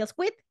cocktails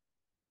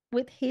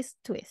with his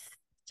twist.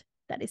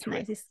 That is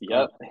nice. Twist.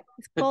 Yep.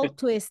 It's called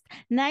Twist.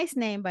 Nice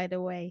name, by the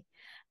way.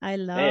 I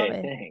love Hey,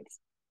 it. thanks.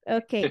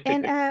 Okay,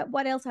 and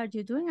what else are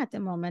you doing at the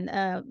moment?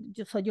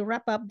 So you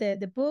wrap up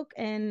the book,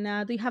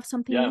 and do you have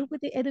something Yeah. new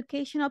with the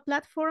educational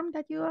platform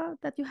that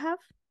you have?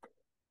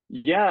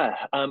 Yeah.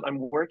 I'm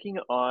working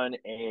on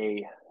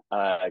a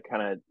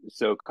kind of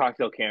so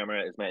Cocktail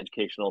Camera is my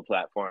educational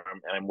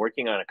platform, and I'm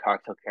working on a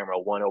Cocktail Camera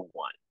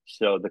 101.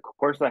 So the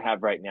course I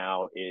have right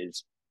now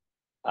is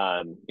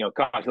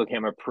Cocktail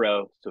Camera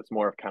Pro. So it's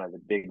more of kind of the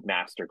big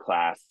master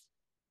class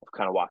of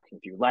kind of walking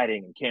through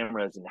lighting and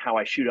cameras and how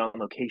I shoot on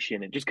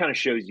location. It just kind of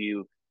shows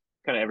you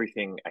kind of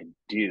everything I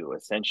do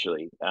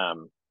essentially.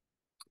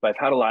 But I've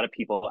had a lot of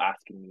people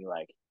asking me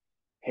like,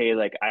 hey,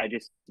 like I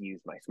just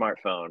use my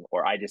smartphone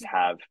or I just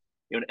have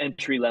an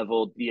entry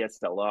level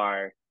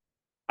DSLR.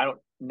 I don't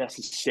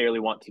necessarily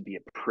want to be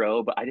a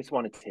pro, but I just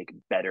want to take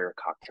better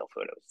cocktail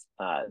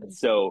photos.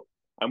 So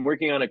I'm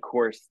working on a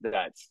course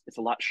that's it's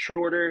a lot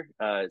shorter,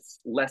 it's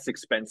less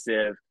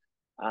expensive.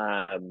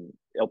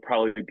 It'll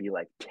probably be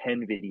like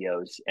 10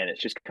 videos, and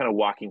it's just kind of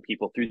walking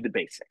people through the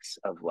basics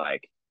of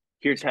like,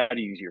 here's how to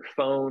use your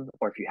phone,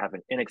 or if you have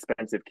an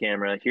inexpensive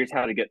camera, here's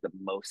how to get the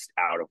most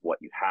out of what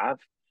you have.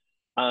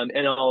 And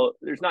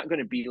there's not going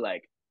to be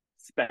like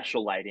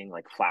special lighting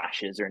like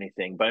flashes or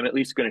anything, but I'm at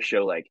least going to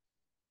show like,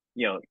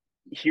 you know,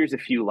 here's a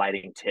few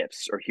lighting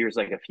tips or here's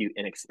like a few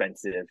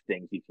inexpensive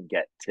things you can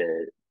get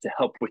to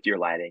help with your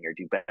lighting or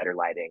do better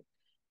lighting.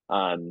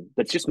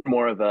 That's just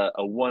more of a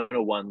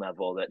 101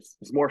 level that's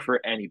more for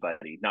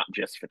anybody, not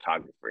just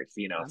photographers.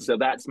 Um, So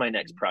that's my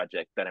next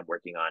project that I'm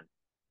working on,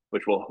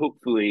 which will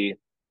hopefully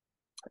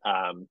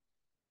um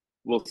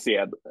we'll see.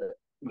 I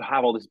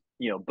have all this,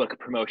 book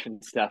promotion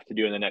stuff to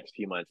do in the next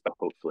few months, but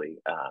hopefully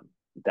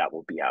that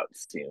will be out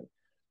soon.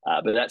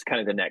 But that's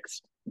kind of the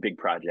next big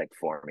project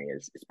for me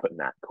is putting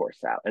that course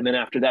out. And then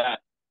after that, I'm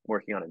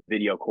working on a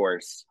video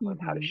course on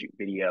how to mhm. shoot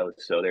video.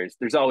 So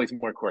there's always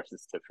more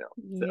courses to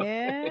film. So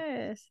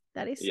Yes,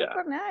 that is yeah.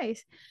 super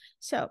nice.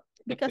 So,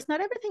 because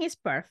not everything is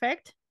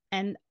perfect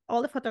and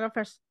all the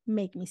photographers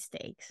make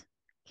mistakes.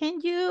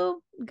 Can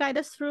you guide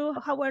us through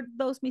how were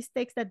those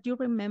mistakes that you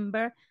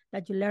remember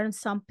that you learned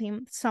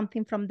something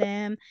from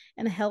them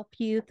and help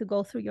you to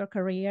go through your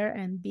career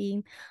and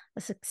being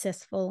a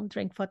successful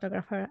drink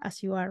photographer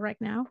as you are right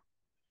now?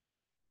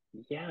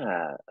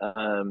 Yeah.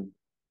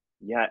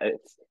 Yeah,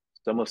 it's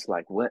almost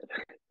like what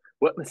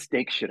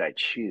mistake should I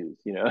choose,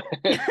 you know?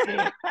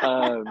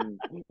 um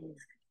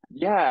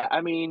Yeah,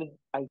 I mean,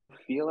 I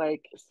feel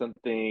like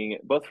something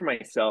both for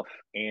myself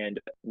and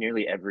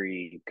nearly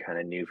every kind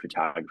of new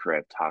photographer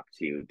I've talked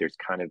to, there's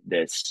kind of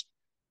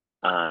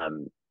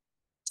um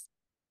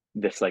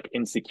this like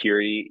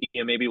insecurity,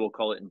 maybe we'll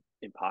call it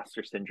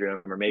imposter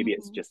syndrome, or maybe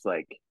it's Mhm. just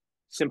like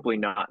simply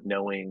not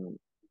knowing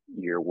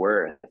your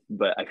worth.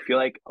 But I feel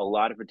like a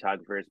lot of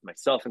photographers,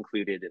 myself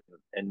included,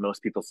 and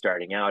most people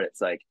starting out, it's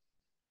like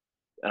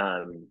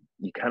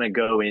you kind of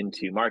go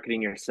into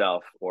marketing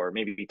yourself or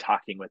maybe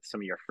talking with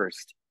some of your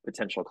first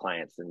potential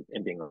clients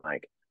and being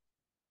like,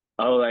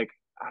 oh, like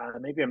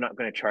maybe I'm not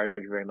going to charge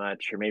very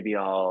much, or maybe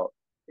I'll,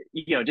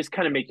 just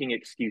kind of making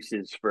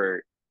excuses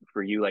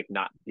for you, like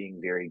not being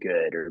very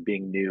good or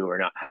being new or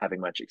not having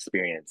much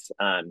experience.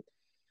 And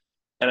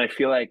I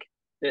feel like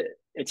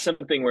it's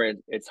something where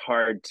it's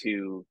hard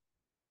to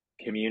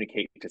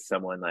communicate to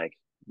someone like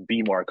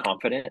be more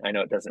confident. I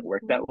know it doesn't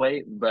work Mhm. that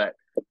way, but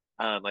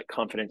like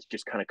confidence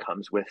just kind of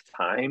comes with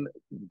time.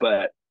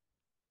 But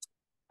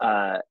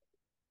uh,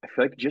 I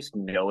feel like just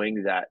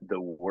knowing that the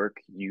work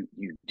you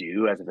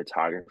do as a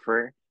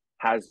photographer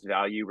has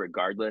value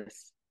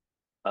regardless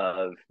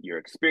of your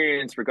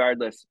experience,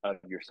 regardless of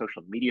your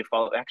social media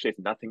follow. Actually, it's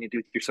nothing to do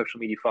with your social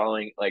media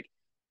following. Like,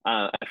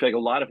 I feel like a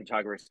lot of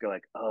photographers go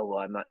like, "Oh, well,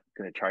 I'm not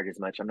going to charge as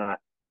much. I'm not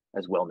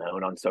as well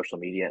known on social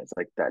media." It's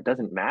like that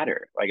doesn't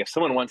matter. Like, if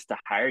someone wants to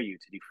hire you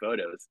to do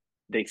photos,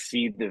 they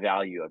see the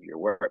value of your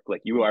work.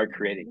 Like, you are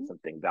creating Mhm.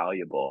 something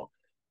valuable,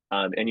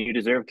 and you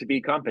deserve to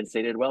be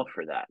compensated well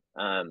for that.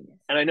 Yes.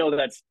 And I know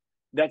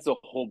that's a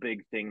whole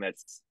big thing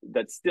that's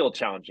still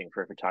challenging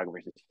for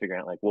photographers to figure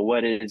out. Like, well,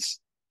 what is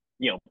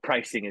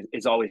pricing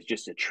is always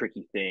just a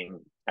tricky thing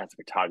as a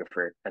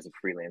photographer, as a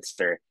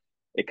freelancer.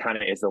 It kind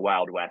of is the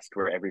Wild West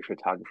where every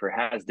photographer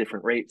has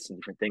different rates and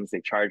different things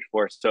they charge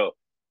for. So,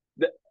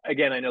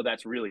 again, I know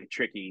that's really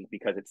tricky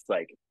because it's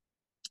like,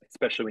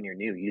 especially when you're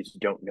new, you just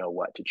don't know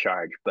what to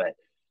charge. But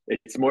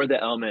it's more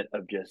the element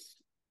of just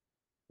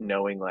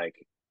knowing, like,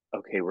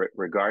 okay,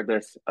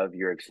 regardless of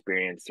your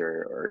experience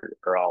or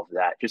all of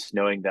that, just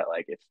knowing that,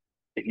 like,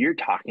 if you're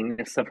talking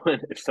to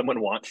someone, if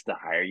someone wants to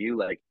hire you,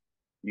 like,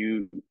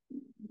 you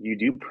you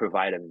do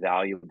provide a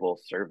valuable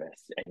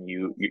service, and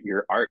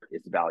your art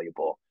is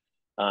valuable.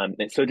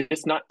 And so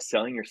just not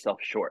selling yourself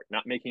short,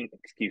 not making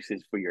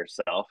excuses for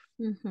yourself,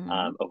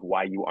 Mhm. of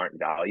why you aren't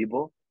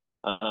valuable.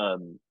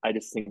 I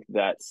just think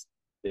that's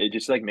it.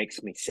 Just like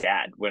makes me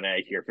sad when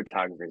I hear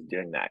photographers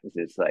doing that, because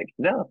it's like,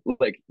 no,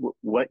 like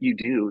what you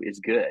do is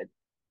good,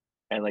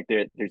 and like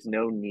there's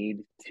no need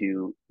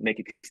to make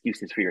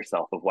excuses for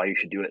yourself of why you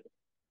should do it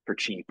for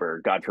cheap or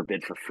God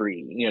forbid for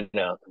free,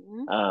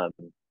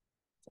 Mhm.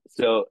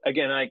 so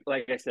again,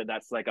 like I said,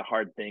 that's like a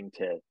hard thing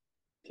to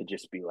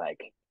just be like,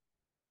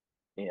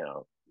 you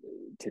know,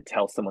 to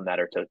tell someone that,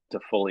 or to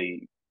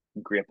fully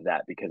grip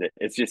that, because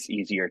it's just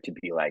easier to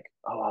be like,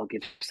 oh, I'll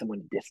give someone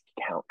a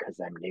discount because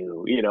I'm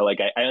new. Like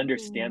I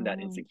understand that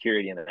Mm.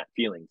 insecurity and that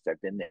feeling because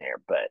I've been there,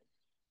 but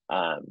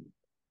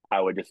I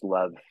would just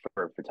love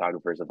for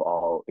photographers of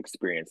all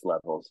experience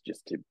levels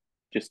just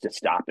to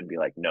stop and be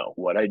like, no,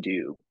 what I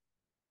do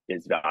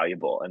is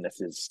valuable, and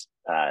this is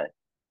that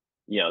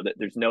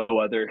there's no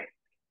other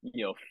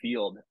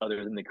field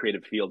other than the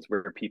creative fields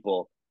where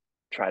people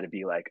try to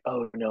be like,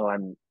 oh no,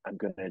 I'm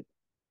gonna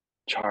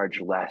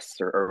charge less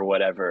or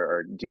whatever,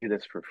 or do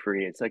this for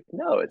free. It's like,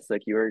 no, it's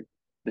like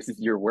this is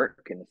your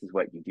work and this is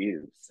what you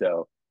do.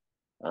 So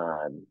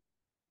um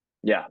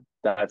yeah,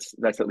 that's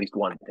at least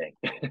one thing.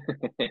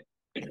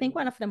 I think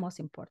one of the most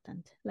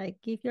important,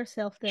 like give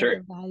yourself the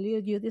Sure.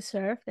 value you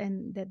deserve,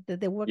 and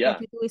the work that Yeah.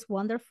 you do is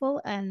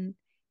wonderful, and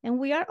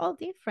we are all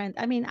different.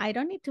 I mean, I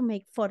don't need to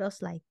make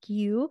photos like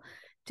you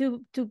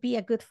to be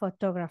a good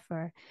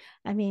photographer.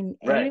 I mean,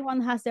 Right.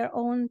 everyone has their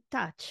own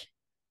touch,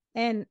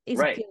 and it's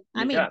Right. good.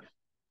 I mean, Yeah.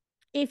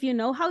 if you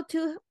know how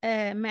to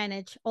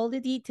manage all the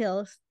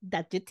details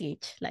that you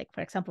teach, like for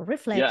example, Yeah.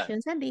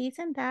 reflections and this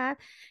and that,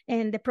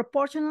 and the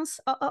proportions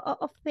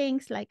of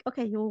things, like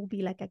okay, you will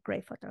be like a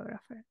great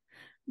photographer.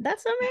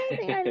 That's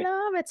amazing. I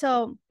love it.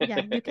 So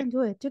yeah, you can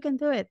do it. You can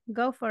do it.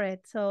 Go for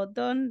it. So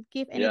don't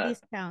give any Yeah.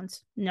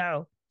 discounts.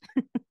 No.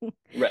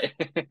 Right.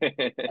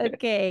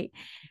 Okay.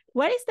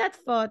 What is that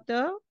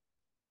photo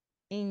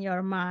in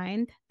your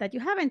mind that you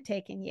haven't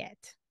taken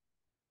yet?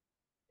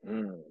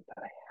 That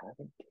I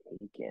haven't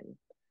taken.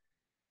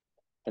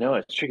 I know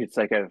it's tricky. It's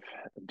like I've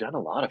done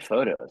a lot of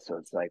photos, so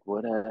it's like,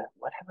 what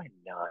have I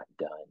not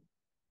done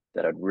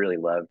that I'd really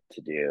love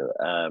to do?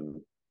 I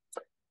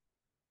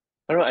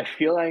don't know. I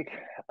feel like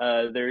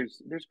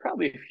there's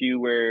probably a few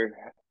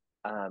where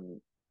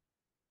um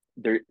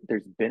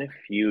there's been a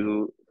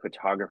few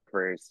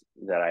photographers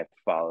that I've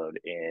followed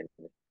in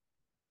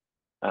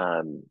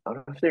I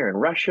don't know if they're in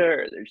Russia,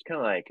 or there's kind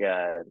of like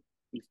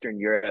Eastern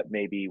Europe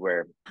maybe,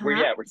 where Huh?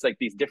 yeah, where it's like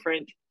these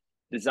different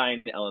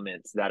design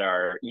elements that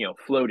are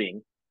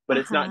floating, but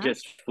it's not Uh-huh.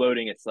 just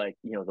floating. It's like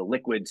the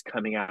liquids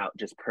coming out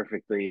just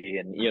perfectly,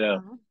 and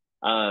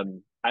Uh-huh.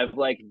 I've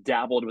like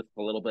dabbled with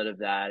a little bit of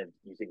that, and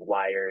using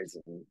wires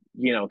and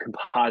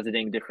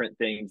compositing different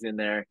things in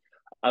there.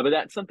 But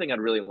that's something I'd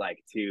really like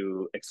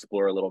to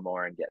explore a little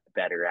more and get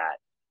better at.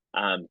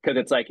 Because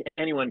it's like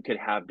anyone could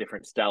have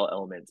different style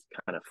elements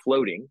kind of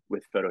floating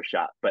with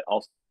Photoshop, but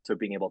also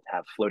being able to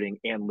have floating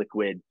and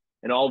liquid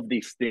and all of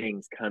these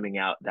things coming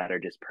out that are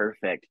just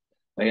perfect.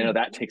 That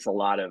Mhm. takes a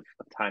lot of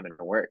time and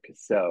work.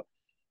 So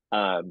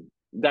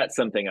that's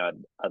something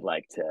I'd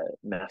like to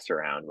mess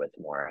around with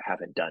more. I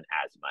haven't done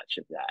as much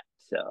of that.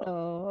 So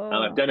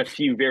I've Oh. done a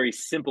few very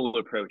simple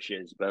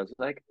approaches, but I was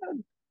like,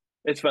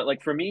 it's fun.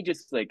 Like for me,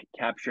 just like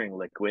capturing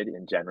liquid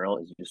in general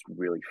is just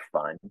really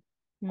fun.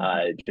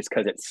 Mhm. Just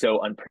because it's so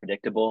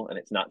unpredictable and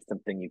it's not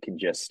something you can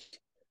just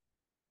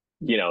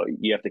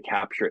you have to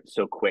capture it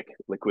so quick,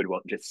 liquid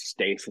won't just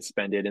stay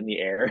suspended in the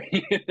air.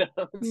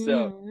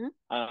 So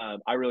Hmm.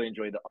 I really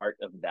enjoy the art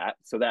of that.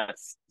 So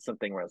that's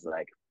something where it's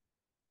like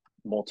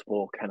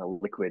multiple kind of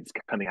liquids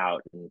coming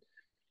out and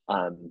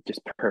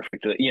just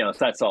perfectly, so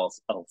that's all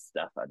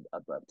stuff I'd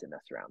love to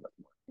mess around with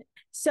more.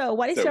 So,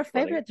 what is So your what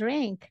I favorite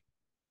drink?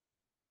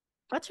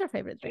 What's your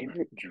favorite drink?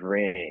 favorite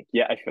drink?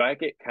 Yeah, I feel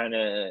like it kind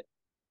of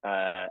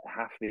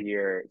half the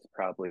year it's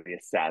probably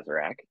a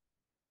Sazerac.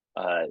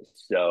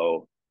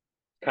 So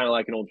kind of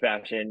like an old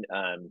fashioned.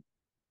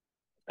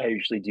 I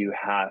usually do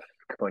half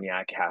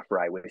cognac, half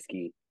rye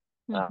whiskey,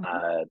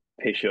 Hmm.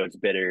 Peychaud's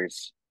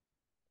bitters,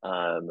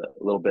 a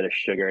little bit of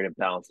sugar to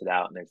balance it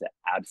out, and there's an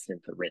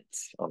absinthe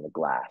rinse on the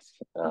glass.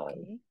 Okay.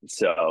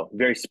 So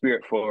very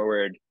spirit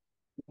forward,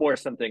 more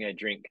something I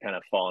drink kind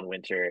of fall and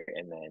winter,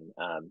 and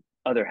then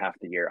other half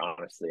the year,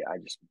 honestly, I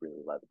just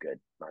really love good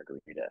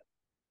margarita.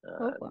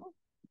 Oh, Um, well.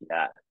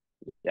 yeah,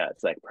 yeah,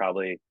 it's like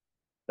probably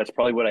that's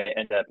probably what I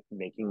end up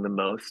making the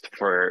most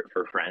for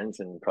friends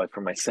and probably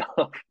for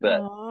myself.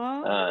 But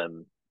Oh.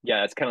 um,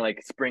 yeah, it's kind of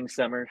like spring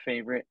summer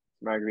favorite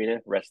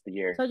margarita. Rest of the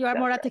year, So you are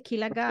more a Sazerac.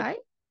 tequila guy?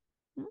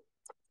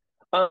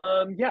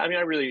 Hmm? Yeah, I mean,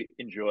 I really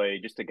enjoy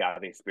just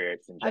agave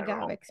spirits in Agave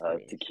general,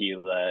 experience.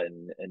 tequila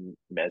and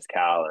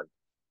mezcal and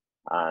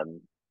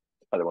um,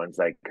 other ones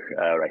like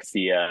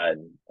raicilla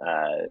and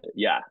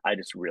yeah, I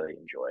just really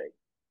enjoy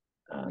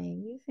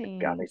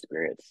Amazing. agave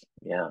spirits.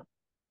 Yeah.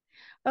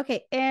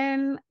 Okay,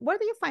 and where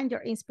do you find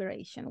your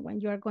inspiration when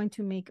you are going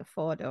to make a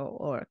photo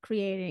or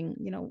creating,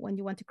 when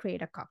you want to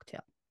create a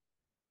cocktail?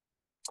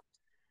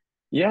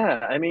 Yeah,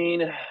 I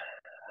mean,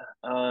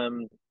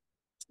 um,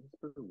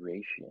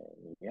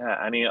 inspiration. Yeah,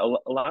 I mean,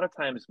 a lot of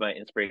times my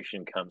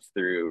inspiration comes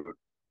through,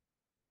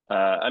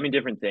 I mean,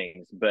 different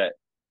things, but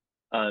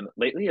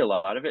lately a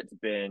lot of it's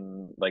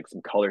been like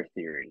some color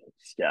theory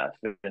stuff,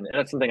 and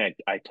that's something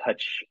I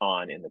touch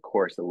on in the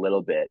course a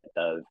little bit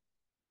of,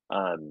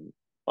 um,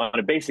 on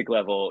a basic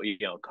level,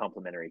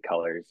 complementary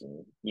colors,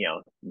 and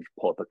you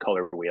pull up a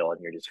color wheel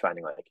and you're just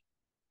finding like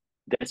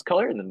this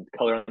color and then the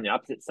color on the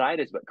opposite side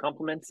is what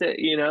complements it,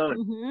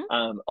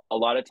 Mm-hmm. a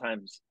lot of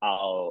times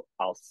I'll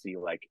see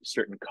like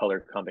certain color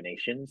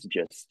combinations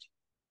just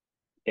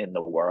in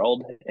the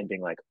world and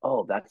being like,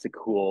 oh, that's a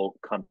cool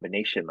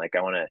combination, like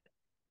I want to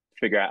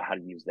figure out how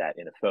to use that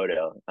in a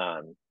photo.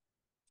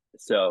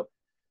 So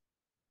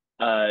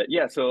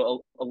yeah,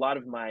 so a lot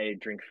of my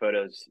drink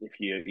photos, if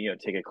you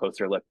take a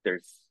closer look,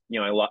 there's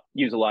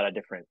use a lot of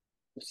different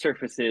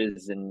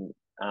surfaces, and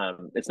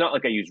it's not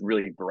like I use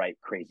really bright,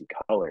 crazy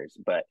colors,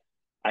 but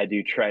I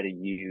do try to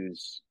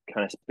use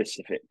kind of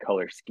specific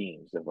color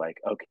schemes of like,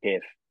 okay,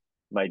 if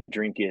my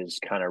drink is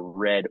kind of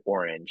red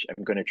orange,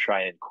 I'm going to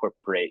try and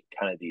incorporate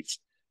kind of these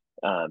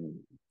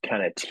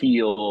kind of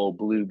teal,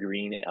 blue,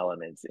 green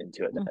elements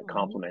into it that Mm-hmm.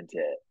 complement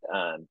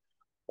it,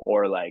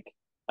 or like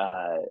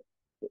uh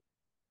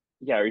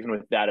yeah, or even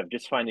with that of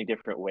just finding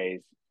different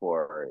ways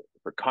for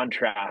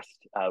contrast,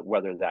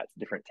 whether that's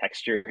different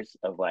textures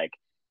of like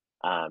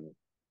um,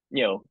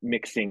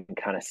 mixing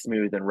kind of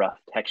smooth and rough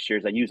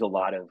textures. I use a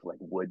lot of like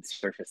wood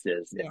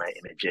surfaces in my Yes.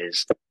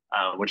 images,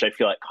 which I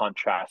feel like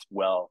contrast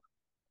well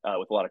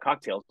with a lot of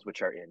cocktails,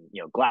 which are in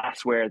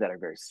glassware that are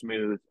very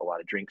smooth. A lot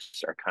of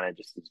drinks are kind of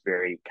just these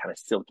very kind of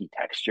silky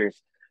textures.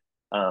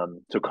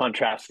 So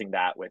contrasting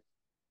that with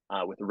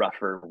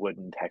rougher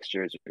wooden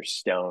textures or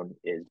stone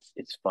is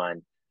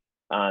fun.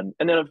 And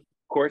then of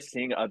course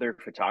seeing other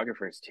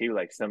photographers too,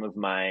 like some of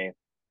my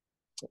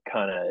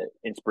kind of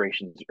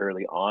inspirations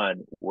early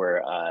on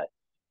were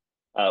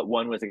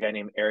one was a guy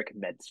named Eric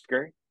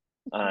Metzger.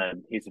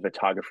 He's a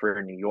photographer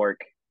in New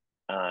York.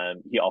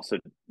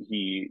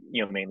 He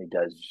mainly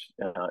does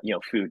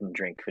food and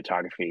drink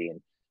photography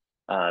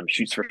and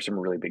shoots for some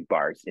really big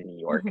bars in New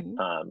York.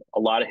 Mm-hmm. A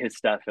lot of his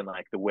stuff and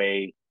like the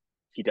way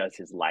he does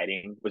his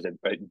lighting was a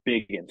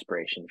big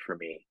inspiration for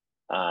me.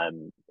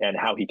 And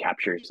how he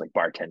captures like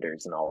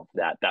bartenders and all of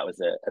that. That was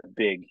a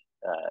big,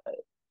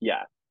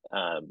 yeah.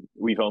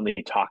 We've only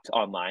talked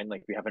online,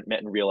 like we haven't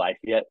met in real life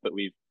yet, but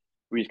we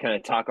just kind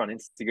of talk on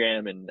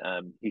Instagram,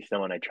 and he's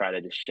someone I try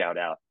to just shout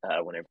out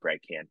whenever I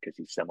can because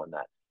he's someone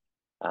that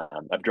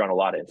I've drawn a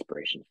lot of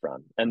inspiration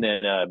from. And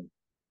then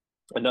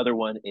another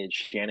one is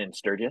Shannon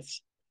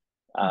Sturgis.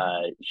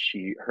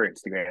 Mm-hmm. Her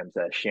Instagram's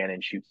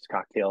Shannon Shoots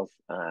Cocktails.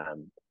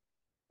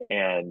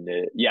 And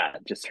yeah,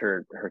 just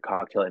her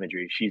cocktail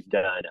imagery. She's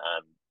done.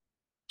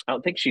 I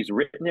don't think she's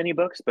written any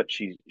books, but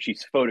she's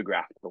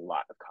photographed a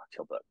lot of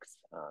cocktail books.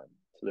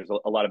 So there's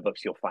a lot of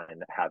books you'll find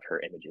that have her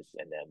images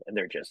in them, and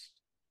they're just.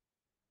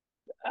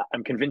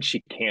 I'm convinced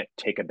she can't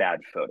take a bad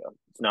photo.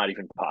 It's not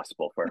even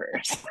possible for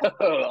her.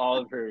 So all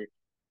of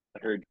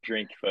her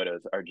drink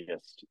photos are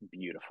just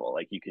beautiful.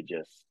 Like you could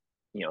just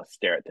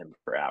stare at them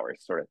for hours,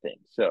 sort of thing.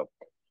 So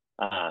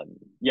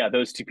yeah,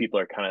 those two people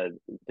are kind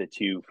of the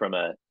two from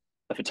a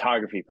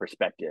photography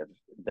perspective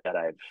that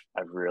I've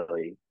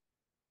really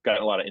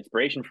gotten a lot of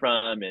inspiration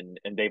from, and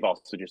they've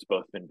also just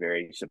both been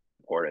very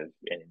supportive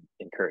and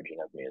encouraging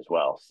of me as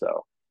well.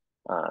 So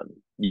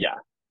yeah,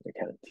 they're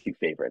kind of two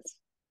favorites.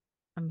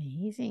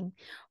 Amazing.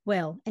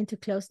 Well, and to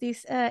close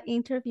this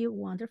interview,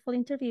 wonderful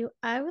interview,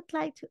 I would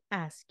like to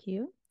ask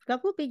you,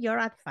 what would be your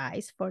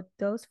advice for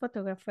those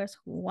photographers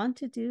who want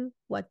to do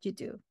what you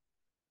do?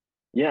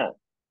 Yeah.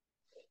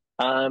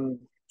 Um,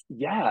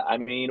 yeah, I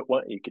mean,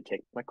 what you could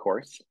take my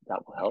course, that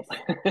will help.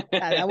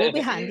 Yes, that will be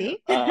handy.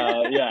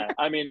 Yeah,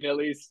 I mean, at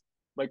least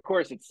my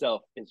course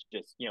itself is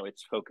just,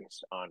 it's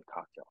focused on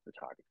cocktail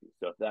photography.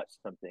 So if that's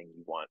something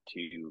you want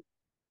to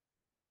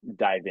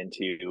dive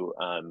into,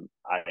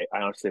 I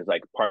honestly is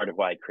like part of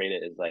why I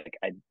created it is like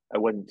I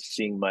wasn't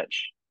seeing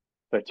much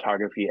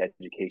photography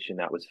education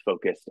that was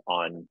focused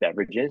on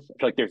beverages. I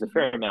feel like there's a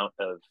fair Mhm. amount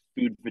of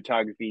food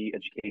photography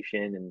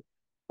education and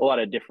a lot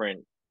of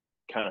different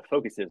kind of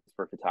focuses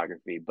for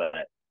photography,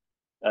 but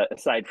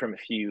aside from a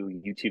few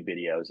YouTube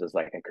videos, I was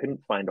like I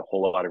couldn't find a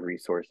whole lot of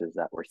resources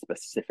that were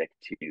specific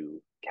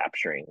to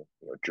capturing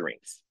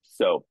drinks.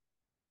 So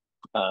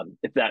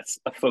if that's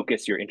a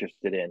focus you're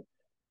interested in,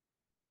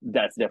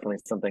 that's definitely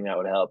something that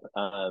would help.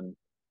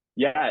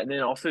 Yeah, and then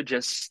also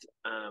just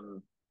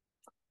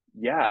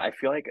yeah, I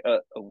feel like a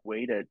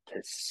way to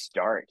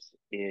start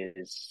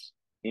is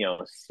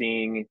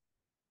seeing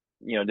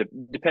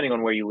depending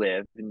on where you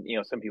live, and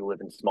some people live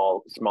in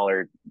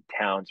smaller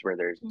towns where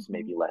there's Mhm.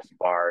 maybe less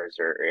bars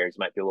or areas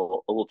might be a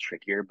little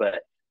trickier,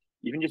 but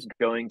even just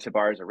going to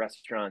bars or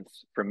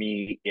restaurants, for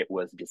me, it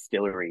was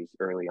distilleries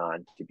early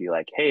on to be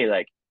like, hey,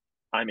 like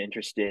I'm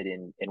interested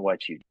in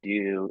what you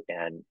do,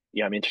 and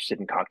I'm interested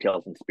in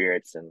cocktails and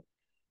spirits,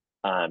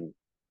 um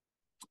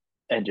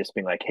and just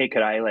being like, hey,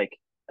 could I like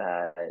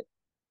uh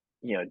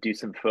do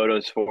some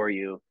photos for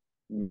you,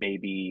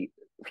 maybe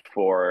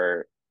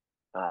for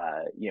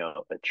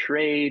a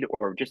trade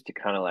or just to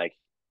kind of like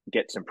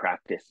get some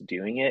practice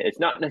doing it. It's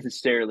not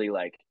necessarily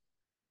like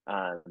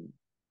um,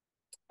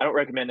 I don't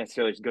recommend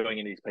necessarily just going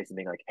into these places and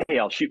being like, "Hey,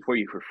 I'll shoot for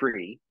you for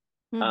free,"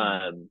 Mhm.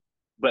 um,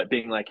 but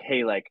being like,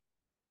 "Hey, like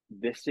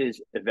this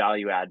is a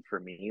value add for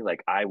me.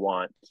 Like I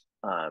want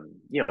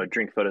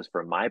drink photos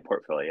for my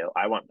portfolio.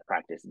 I want to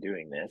practice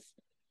doing this."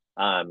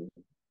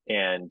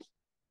 And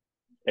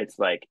it's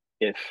like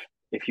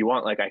if you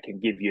want, like I can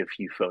give you a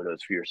few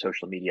photos for your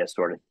social media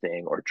sort of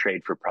thing or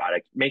trade for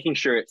product, making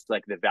sure it's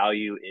like the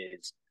value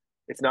is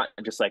it's not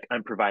just like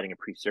I'm providing a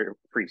free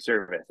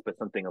service, but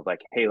something of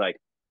like, hey, like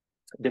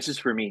this is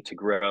for me to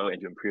grow and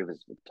to improve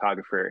as a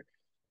photographer.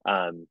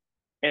 And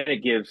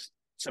it gives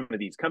some of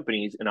these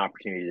companies an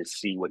opportunity to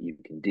see what you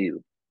can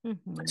do.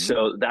 Mhm.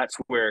 So that's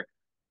where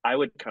I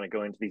would kind of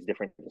go into these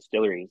different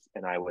distilleries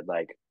and I would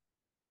like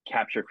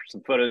capture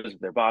some photos of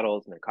their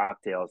bottles and their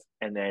cocktails,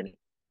 and then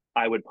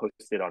I would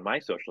post it on my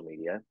social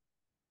media,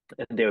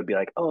 and they would be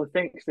like, "Oh,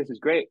 thanks, this is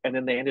great." And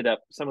then they ended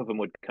up, some of them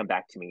would come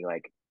back to me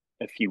like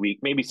a few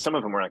weeks, maybe some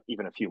of them were like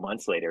even a few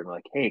months later, and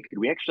like, "Hey, could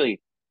we actually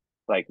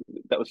like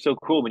that was so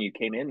cool when you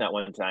came in that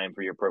one time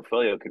for your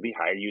portfolio? Could we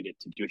hire you to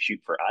do a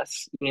shoot for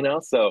us?"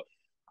 So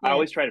I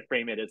always Yes. try to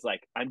frame it as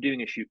like I'm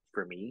doing a shoot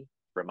for me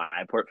for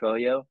my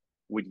portfolio.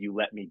 Would you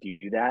let me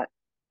do that?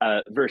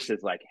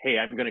 Versus like, hey,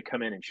 I'm going to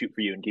come in and shoot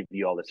for you and give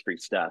you all this free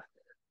stuff.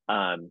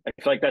 I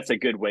feel like that's a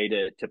good way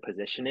to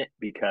position it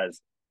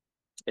because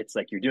it's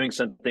like you're doing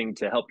something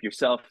to help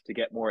yourself to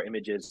get more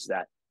images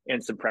that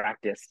and some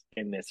practice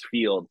in this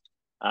field,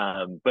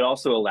 but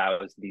also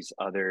allows these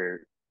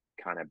other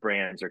kind of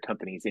brands or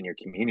companies in your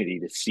community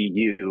to see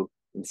you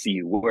and see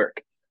you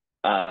work.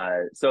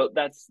 So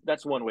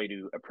that's one way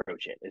to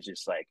approach it. Is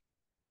just like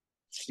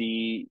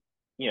see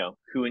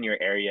who in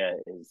your area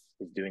is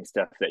doing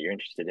stuff that you're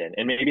interested in,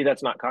 and maybe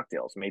that's not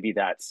cocktails, maybe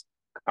that's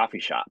coffee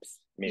shops,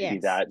 maybe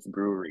Yes. that's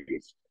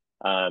breweries.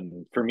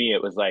 For me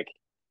it was like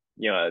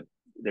you know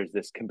there's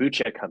this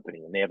kombucha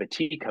company and they have a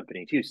tea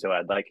company too, so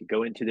I'd like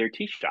go into their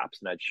tea shops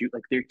and I'd shoot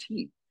like their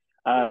tea.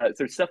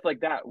 So stuff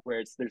like that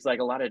where there's like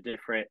a lot of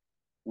different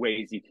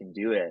ways you can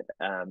do it,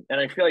 and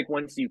I feel like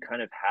once you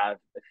kind of have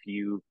a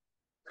few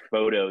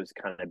photos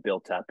kind of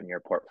built up in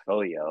your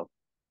portfolio,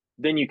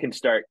 then you can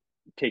start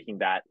taking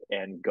that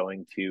and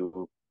going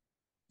to,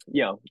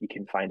 you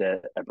can find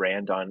a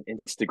brand on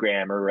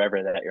Instagram or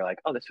wherever that you're like,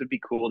 oh, this would be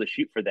cool to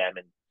shoot for them,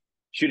 and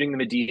shooting them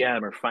a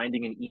DM or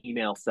finding an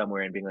email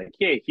somewhere and being like,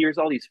 hey, here's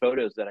all these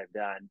photos that I've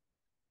done.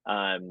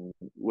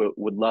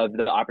 Would love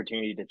the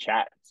opportunity to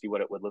chat and see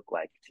what it would look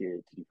like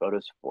to do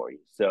photos for you.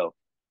 So,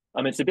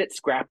 it's a bit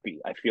scrappy,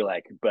 I feel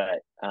like, but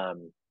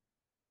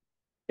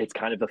it's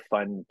kind of a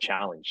fun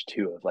challenge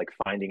too of like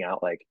finding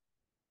out like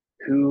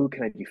who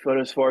can I do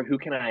photos for? Who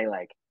can I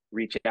like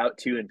reach out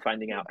to and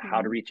finding out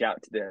how to Mhm. reach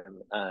out to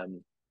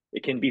them?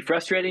 It can be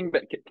frustrating,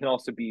 but it can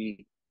also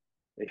be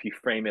if you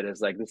frame it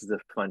as like this is a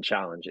fun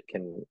challenge. It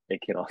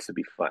can also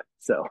be fun.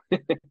 So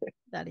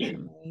That is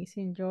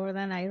amazing,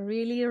 Jordan. I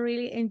really,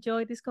 really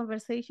enjoyed this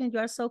conversation. You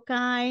are so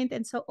kind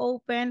and so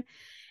open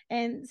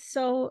and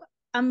so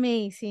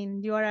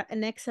amazing. You are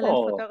an excellent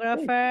oh, thank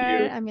photographer.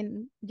 you. I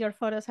mean, your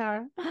photos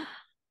are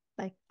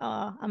like,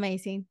 oh,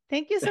 amazing.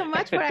 Thank you so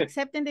much for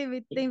accepting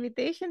the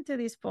invitation to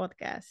this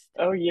podcast.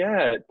 Oh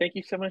yeah, thank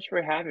you so much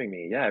for having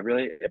me. Yeah, I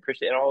really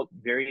appreciate it. All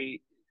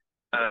very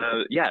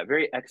yeah,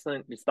 very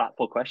excellent, just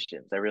thoughtful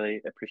questions. I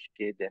really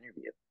appreciate the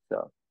interview.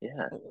 So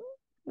yeah.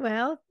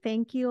 Well,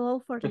 thank you all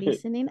for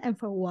listening and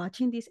for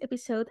watching this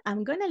episode.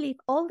 I'm going to leave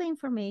all the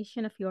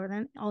information of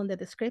Jordan on the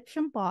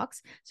description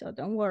box. So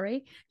don't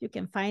worry. You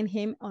can find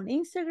him on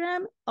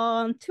Instagram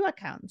on 2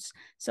 accounts.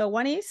 So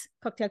one is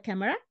Cocktail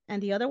Camera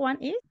and the other one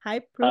is High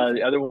Proof.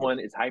 The other one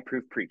is High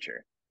Proof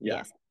Preacher. Yeah.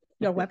 Yes.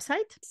 Your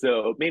website?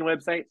 So main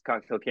website is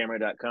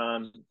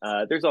cocktailcamera.com.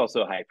 There's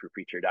also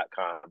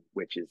highproofpreacher.com,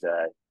 which is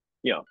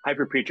High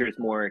Proof Preacher is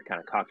more kind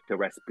of cocktail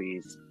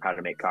recipes, how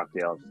to make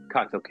cocktails.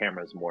 Cocktail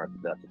Camera is more of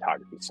the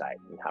photography side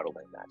and how to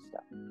learn that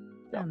stuff.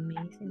 So.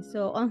 Amazing.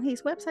 So on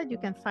his website you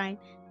can find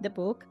the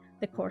book,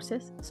 the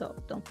courses. So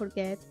don't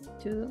forget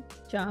to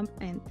jump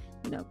and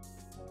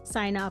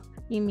sign up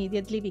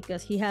immediately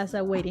because he has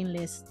a waiting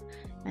list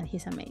and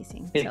he's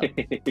amazing. So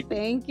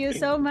thank you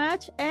so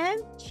much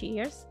and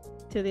cheers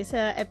to this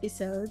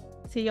episode.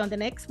 See you on the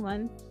next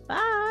one.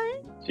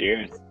 Bye.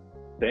 Cheers.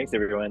 Thanks,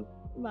 everyone.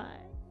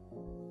 Bye.